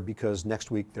is there because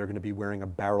next week they're going to be wearing a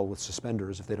barrel with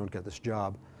suspenders if they don't get this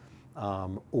job,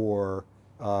 or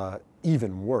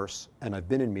even worse, and I've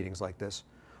been in meetings like this,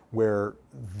 where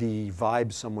the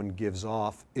vibe someone gives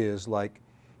off is like,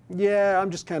 yeah, I'm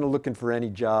just kind of looking for any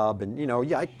job, and you know,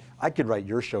 yeah, I could write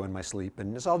your show in my sleep,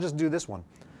 and so I'll just do this one.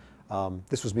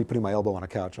 This was me putting my elbow on a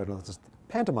couch. I don't know, it's just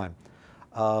pantomime.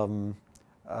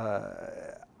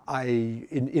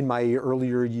 In my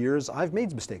earlier years, I've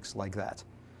made mistakes like that.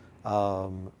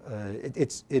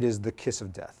 It is the kiss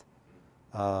of death.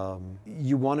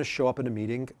 You want to show up in a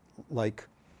meeting like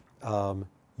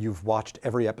you've watched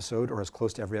every episode or as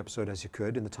close to every episode as you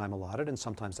could in the time allotted, and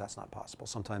sometimes that's not possible.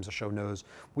 Sometimes a show knows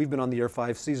we've been on the air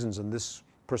 5 seasons and this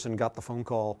person got the phone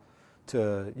call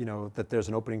to, you know, that there's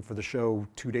an opening for the show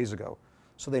 2 days ago.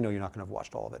 So they know you're not going to have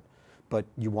watched all of it. But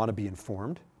you want to be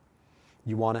informed.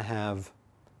 You want to have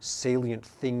salient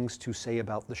things to say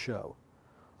about the show.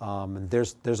 And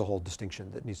there's a whole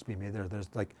distinction that needs to be made there. There's,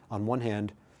 like, on one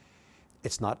hand,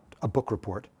 it's not a book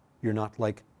report. You're not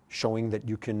like showing that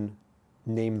you can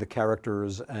name the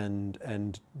characters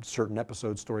and certain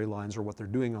episode storylines or what they're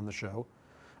doing on the show.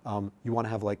 You want to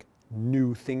have like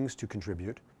new things to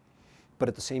contribute, but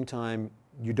at the same time,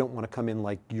 you don't want to come in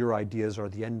like your ideas are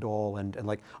the end all, and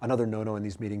like another no-no in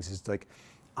these meetings is like,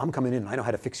 I'm coming in and I know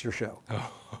how to fix your show.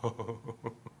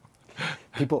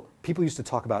 People used to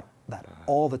talk about that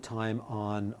all the time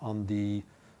on the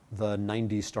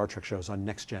 90s Star Trek shows on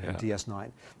Next Gen and DS9.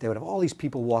 They would have all these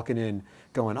people walking in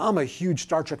going, I'm a huge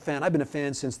Star Trek fan. I've been a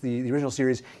fan since the original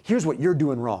series. Here's what you're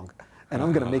doing wrong, and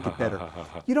I'm going to make it better.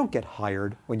 You don't get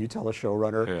hired when you tell a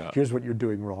showrunner, here's what you're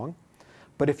doing wrong.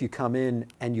 But if you come in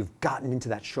and you've gotten into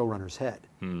that showrunner's head,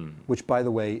 which, by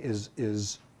the way,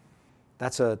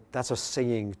 that's a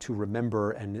saying to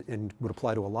remember and would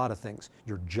apply to a lot of things.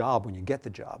 Your job, when you get the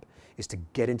job, is to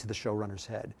get into the showrunner's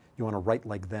head. You want to write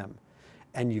like them.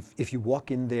 And if you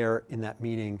walk in there in that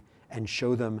meeting and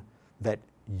show them that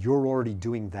you're already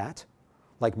doing that,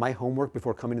 like my homework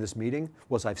before coming to this meeting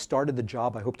was I've started the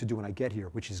job I hope to do when I get here,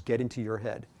 which is get into your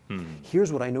head.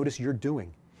 Here's what I notice you're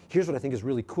doing. Here's what I think is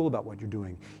really cool about what you're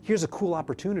doing. Here's a cool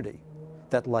opportunity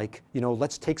that, like, you know,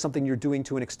 let's take something you're doing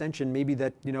to an extension maybe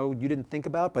that, you know, you didn't think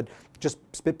about, but just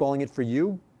spitballing it for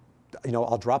you, you know,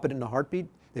 I'll drop it in a heartbeat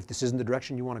if this isn't the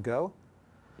direction you want to go.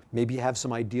 Maybe you have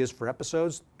some ideas for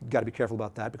episodes. You've got to be careful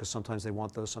about that because sometimes they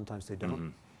want those, sometimes they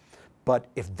don't. But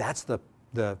if that's the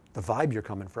vibe you're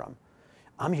coming from,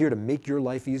 I'm here to make your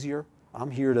life easier. I'm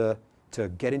here to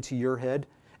get into your head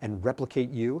and replicate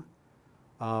you,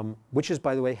 which is,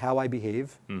 by the way, how I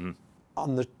behave in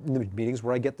the meetings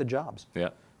where I get the jobs. Yeah.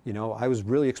 You know, I was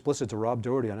really explicit to Rob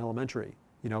Doherty on Elementary.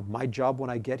 You know, my job when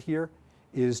I get here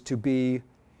is to be,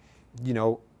 you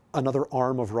know, another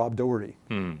arm of Rob Doherty.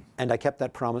 And I kept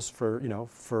that promise for, you know,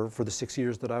 for the 6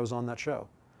 years that I was on that show.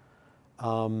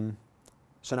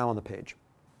 So now on the page.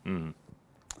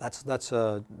 That's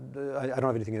I don't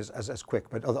have anything as quick,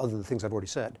 but other than the things I've already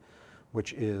said,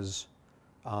 which is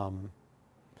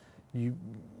you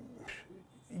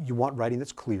want writing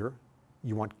that's clear.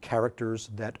 You want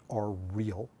characters that are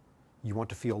real. You want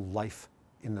to feel life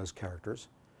in those characters.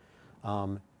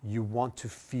 You want to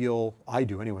feel, I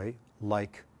do anyway,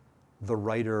 like the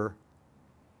writer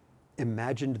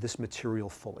imagined this material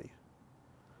fully.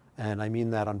 And I mean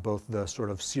that on both the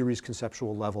sort of series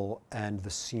conceptual level and the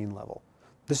scene level.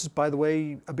 This is, by the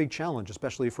way, a big challenge,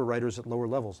 especially for writers at lower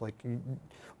levels. Like,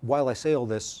 while I say all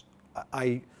this,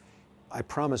 I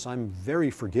promise I'm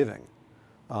very forgiving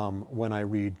when I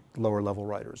read lower level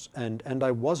writers. And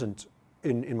I wasn't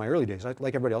in my early days. Like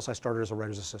everybody else, I started as a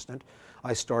writer's assistant.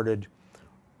 I started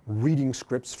reading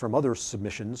scripts from other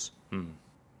submissions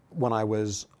when I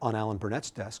was on Alan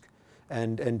Burnett's desk,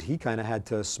 and he kind of had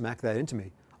to smack that into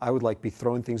me. I would like be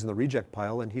throwing things in the reject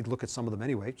pile, and he'd look at some of them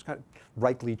anyway, just kind of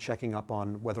rightly checking up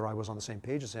on whether I was on the same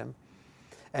page as him.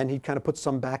 And he'd kind of put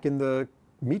some back in the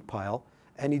meat pile,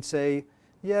 and he'd say,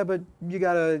 yeah, but you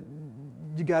gotta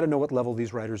know what level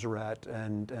these writers are at,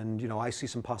 and you know, I see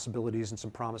some possibilities and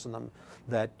some promise in them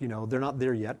that, you know, they're not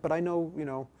there yet, but I know, you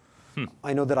know,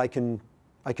 I know that I can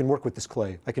work with this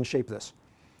clay, I can shape this.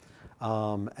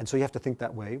 And so you have to think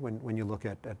that way when you look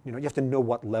at, you know, you have to know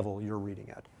what level you're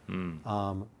reading at.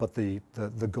 But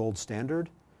the gold standard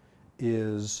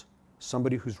is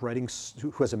somebody who's writing, who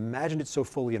has imagined it so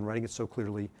fully and writing it so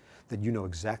clearly that you know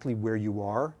exactly where you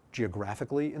are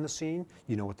geographically in the scene,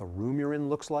 you know what the room you're in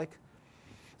looks like,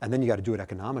 and then you got to do it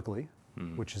economically,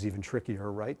 which is even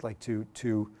trickier, right? Like to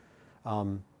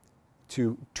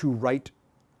write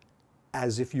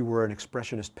as if you were an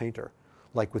expressionist painter,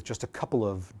 like with just a couple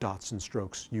of dots and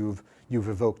strokes, you've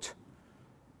evoked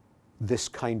this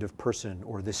kind of person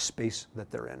or this space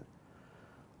that they're in.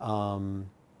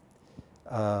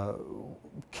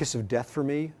 Kiss of death for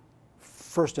me,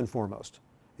 first and foremost,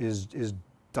 is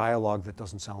dialogue that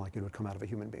doesn't sound like it would come out of a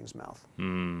human being's mouth.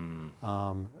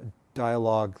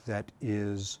 Dialogue that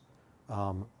is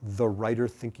the writer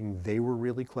thinking they were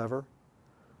really clever,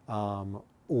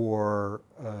 or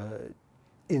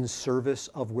in service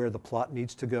of where the plot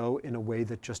needs to go in a way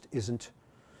that just isn't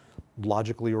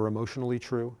logically or emotionally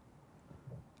true.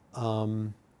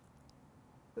 Those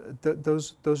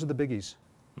are the biggies.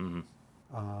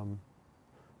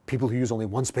 People who use only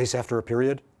one space after a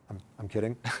period, I'm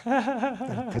kidding.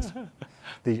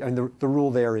 The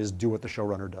rule there is do what the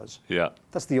showrunner does. Yeah.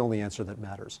 That's the only answer that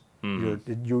matters. Your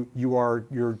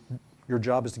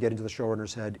job is to get into the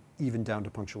showrunner's head, even down to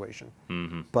punctuation.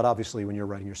 But obviously, when you're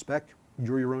writing your spec,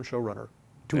 you're your own showrunner.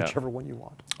 Do whichever one you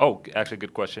want. Oh, actually,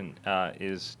 good question.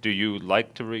 Is do you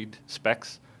like to read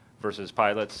specs versus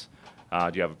pilots?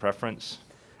 Do you have a preference?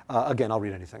 Again, I'll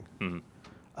read anything.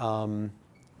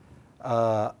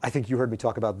 I think you heard me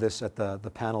talk about this at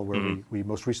the panel where we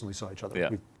most recently saw each other. Yeah.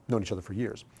 We've known each other for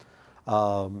years.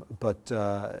 But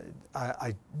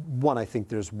I think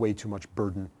there's way too much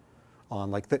burden on,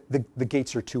 like, the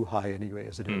gates are too high anyway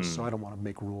as it is, so I don't want to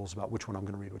make rules about which one I'm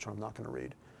going to read, which one I'm not going to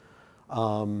read.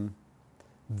 And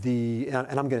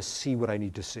I'm going to see what I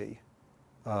need to see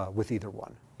with either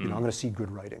one. You know, I'm going to see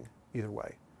good writing either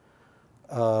way.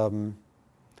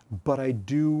 But I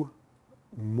do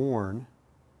mourn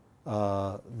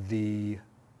the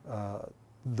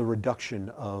reduction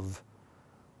of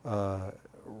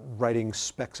writing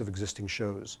specs of existing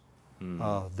shows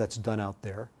that's done out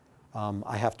there.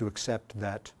 I have to accept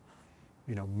that,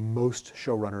 you know, most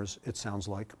showrunners, it sounds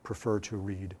like, prefer to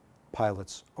read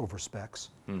pilots over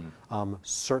specs.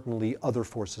 Certainly other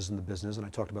forces in the business, and I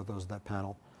talked about those at that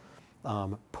panel,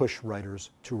 push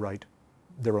writers to write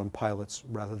their own pilots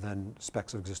rather than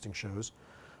specs of existing shows.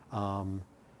 I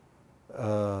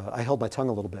held my tongue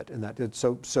a little bit in that.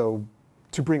 So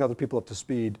to bring other people up to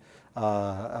speed,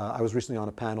 I was recently on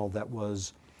a panel that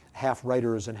was half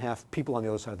writers and half people on the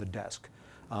other side of the desk,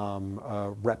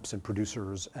 reps and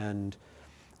producers. And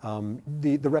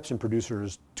the reps and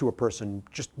producers, to a person,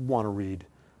 just want to read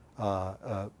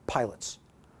pilots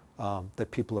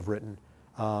that people have written.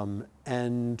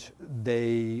 And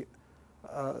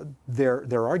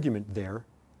their argument there,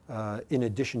 in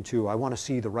addition to, I want to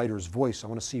see the writer's voice, I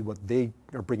want to see what they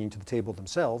are bringing to the table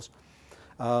themselves,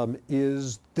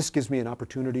 is this gives me an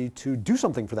opportunity to do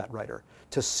something for that writer,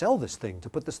 to sell this thing, to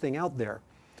put this thing out there.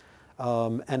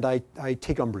 And I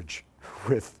take umbrage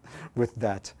with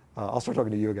that. I'll start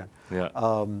talking to you again. Yeah.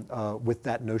 With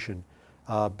that notion,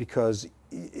 because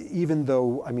even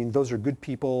though, I mean, those are good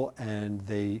people and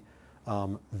they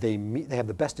have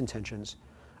the best intentions,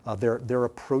 they're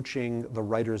approaching the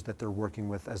writers that they're working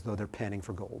with as though they're panning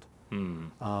for gold.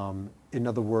 In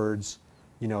other words,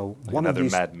 you know, like one of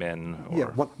these Mad Men. Or... Yeah,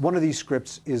 one of these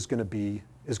scripts is going to be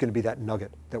that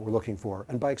nugget that we're looking for,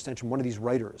 and by extension, one of these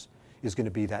writers is going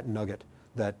to be that nugget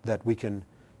that we can,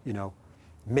 you know,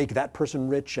 make that person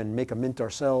rich and make a mint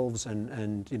ourselves,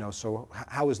 and you know, so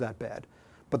how is that bad?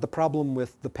 But the problem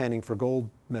with the panning for gold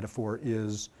metaphor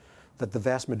is that the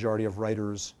vast majority of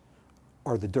writers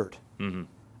are the dirt.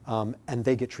 And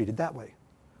they get treated that way.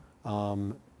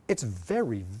 It's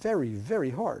very, very,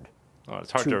 very hard. Well,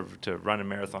 it's hard to run a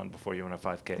marathon before you run a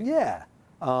 5K. Yeah.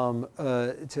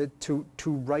 To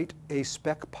write a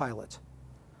spec pilot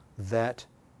that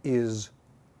is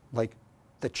like,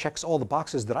 that checks all the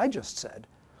boxes that I just said,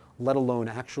 let alone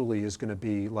actually is going to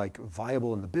be like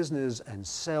viable in the business and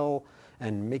sell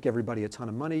and make everybody a ton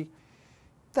of money,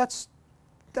 that's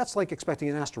like expecting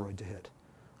an asteroid to hit.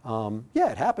 Yeah,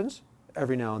 it happens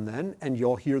every now and then, and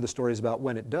you'll hear the stories about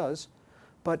when it does,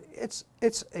 but it's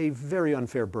a very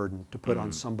unfair burden to put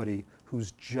on somebody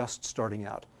who's just starting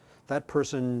out. That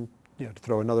person, you know, to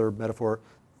throw another metaphor,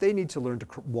 they need to learn to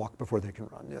walk before they can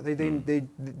run. You know,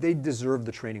 they deserve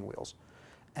the training wheels.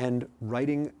 And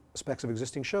writing specs of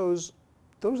existing shows,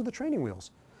 those are the training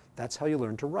wheels. That's how you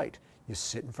learn to write. You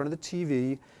sit in front of the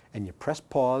TV and you press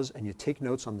pause and you take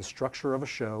notes on the structure of a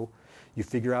show. You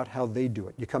figure out how they do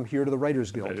it. You come here to the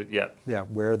Writers Guild, yeah,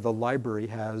 where the library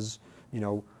has, you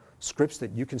know, scripts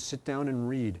that you can sit down and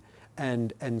read,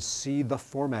 and see the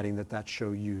formatting that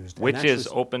show used. And Which actually, is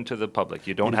open to the public.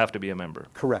 You don't have to be a member.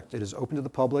 correct. It is open to the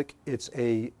public. It's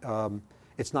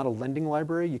not a lending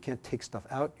library. You can't take stuff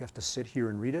out. You have to sit here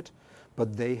and read it.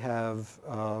 But they have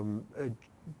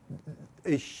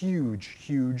a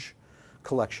huge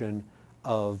collection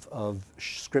of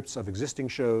scripts of existing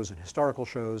shows and historical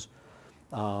shows.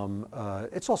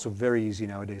 It's also very easy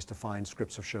nowadays to find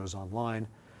scripts of shows online.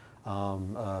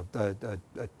 A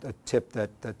tip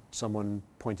that someone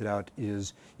pointed out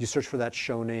is you search for that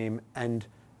show name and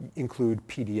include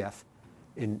PDF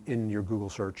in your Google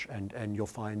search, and you'll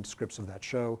find scripts of that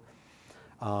show.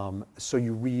 So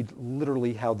you read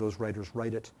literally how those writers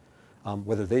write it,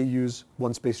 whether they use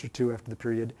one space or two after the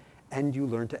period, and you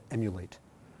learn to emulate.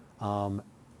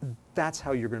 That's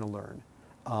how you're going to learn.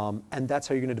 And that's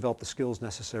how you're going to develop the skills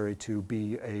necessary to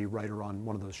be a writer on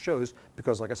one of those shows,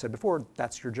 because like I said before,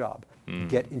 that's your job.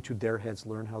 Get into their heads,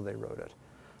 learn how they wrote it.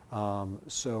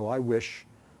 So I wish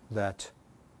that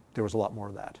there was a lot more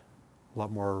of that, a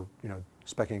lot more,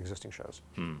 speccing existing shows.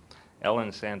 Ellen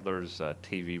Sandler's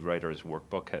TV Writer's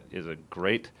Workbook is a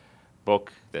great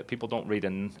book that people don't read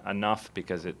enough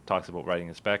because it talks about writing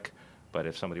a spec. But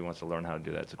if somebody wants to learn how to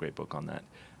do that, it's a great book on that.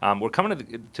 We're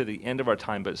coming to the end of our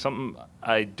time, but something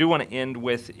I do want to end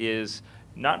with is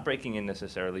not breaking in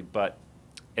necessarily, but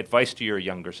advice to your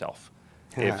younger self.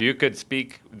 If you could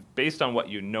speak based on what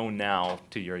you know now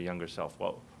to your younger self,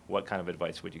 what kind of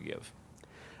advice would you give?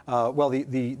 Well,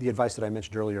 the advice that I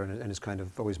mentioned earlier, and is kind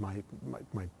of always my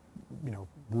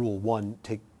rule one,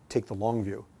 take the long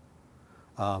view,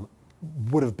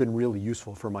 would have been really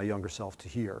useful for my younger self to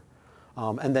hear.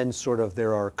 And then sort of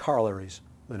there are corollaries,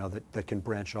 that can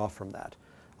branch off from that.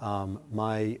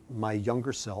 My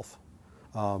younger self,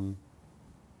 common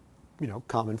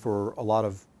for a lot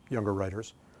of younger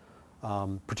writers,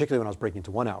 particularly when I was breaking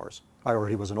into 1 hours. I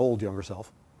already was an old younger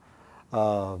self.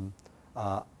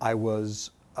 I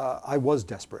was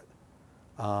desperate.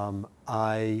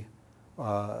 I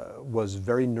was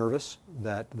very nervous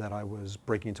that I was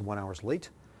breaking into 1 hours late.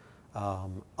 I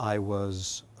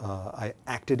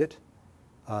acted it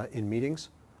in meetings.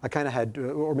 I kind of had,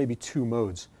 or maybe two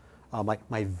modes.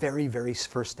 My very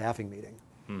first staffing meeting.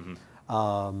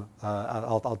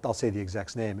 I'll say the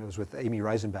exec's name. It was with Amy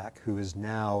Reisenbach, who is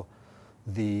now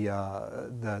the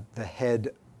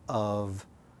head of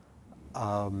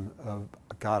one of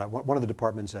the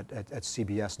departments at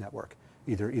CBS Network,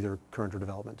 either current or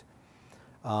development.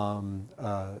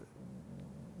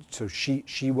 So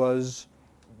she was,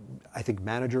 I think,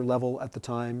 manager level at the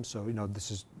time. So this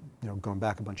is going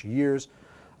back a bunch of years.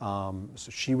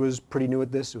 So she was pretty new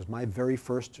at this. It was my very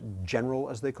first general,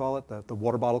 as they call it, the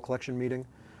water bottle collection meeting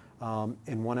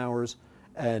in 1 hours,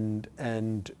 and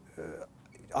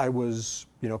I was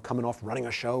coming off running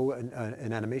a show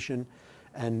in animation,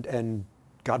 and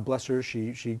God bless her,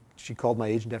 she called my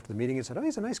agent after the meeting and said, "Oh,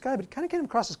 he's a nice guy, but kind of came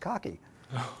across as cocky.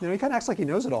 He kind of acts like he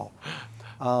knows it all."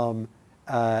 So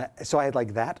I had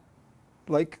that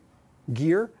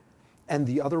gear, and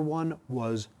the other one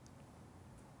was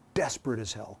desperate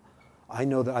as hell. I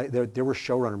know that there were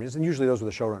showrunner meetings, and usually those were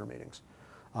the showrunner meetings.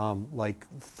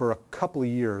 For a couple of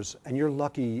years, and you're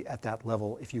lucky at that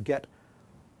level if you get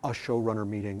a showrunner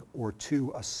meeting or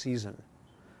two a season.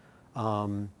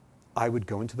 I would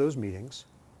go into those meetings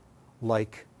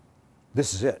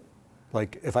this is it.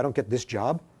 If I don't get this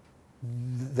job,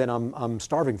 then I'm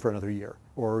starving for another year,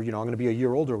 or I'm going to be a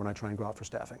year older when I try and go out for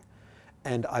staffing.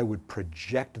 And I would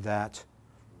project that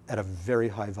at a very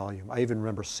high volume. I even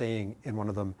remember saying in one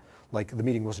of them, the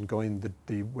meeting wasn't going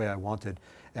the way I wanted,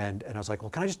 and I was like,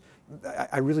 well, can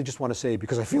I really just want to say,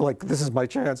 because I feel like this is my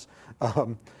chance,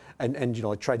 and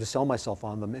I tried to sell myself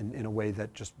on them in a way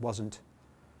that just wasn't,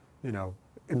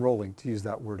 enrolling, to use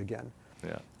that word again.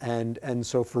 Yeah. And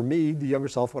so for me, the younger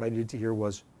self, what I needed to hear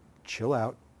was, chill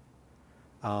out.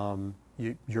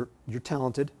 You're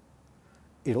talented.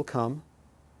 It'll come.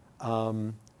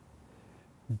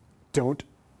 Don't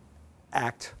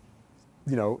act,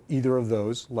 either of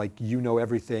those, like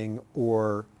everything,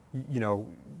 or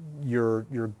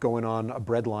you're going on a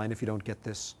bread line if you don't get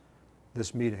this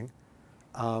meeting.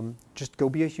 Just go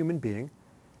be a human being.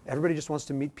 Everybody just wants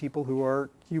to meet people who are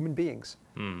human beings,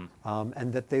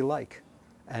 and that they like,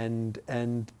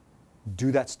 and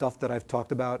do that stuff that I've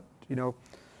talked about.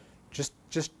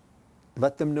 Just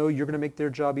let them know you're going to make their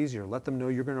job easier. Let them know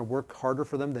you're going to work harder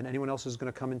for them than anyone else is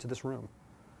going to come into this room,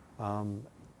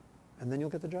 and then you'll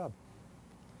get the job.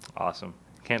 Awesome.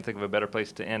 Can't think of a better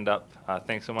place to end up.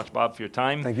 Thanks so much, Bob, for your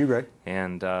time. Thank you, Greg.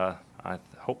 And I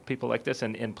hope people like this.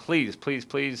 And please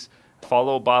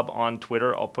follow Bob on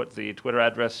Twitter. I'll put the Twitter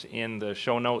address in the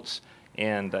show notes.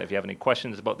 And if you have any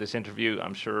questions about this interview,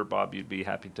 I'm sure, Bob, you'd be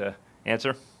happy to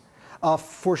answer.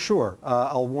 For sure.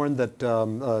 I'll warn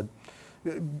that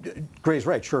Gray's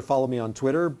right. Sure, follow me on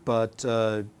Twitter, but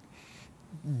you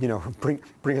know,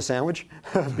 bring a sandwich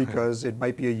because it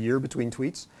might be a year between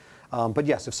tweets. But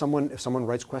yes, if someone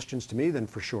writes questions to me, then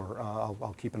for sure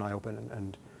I'll keep an eye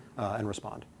open and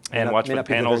respond. And May watch not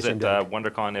for be the very panels same at day.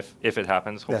 WonderCon if it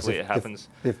happens. Hopefully Yes, it happens.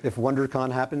 If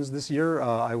WonderCon happens this year,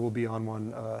 I will be on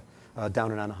one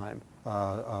down in Anaheim,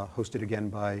 hosted again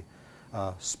by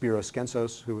Spiros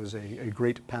Skensos, who is a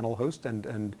great panel host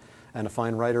and a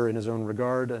fine writer in his own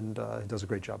regard, and does a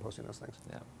great job hosting those things.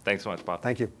 Yeah. Thanks so much, Bob.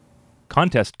 Thank you.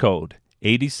 Contest code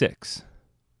 86.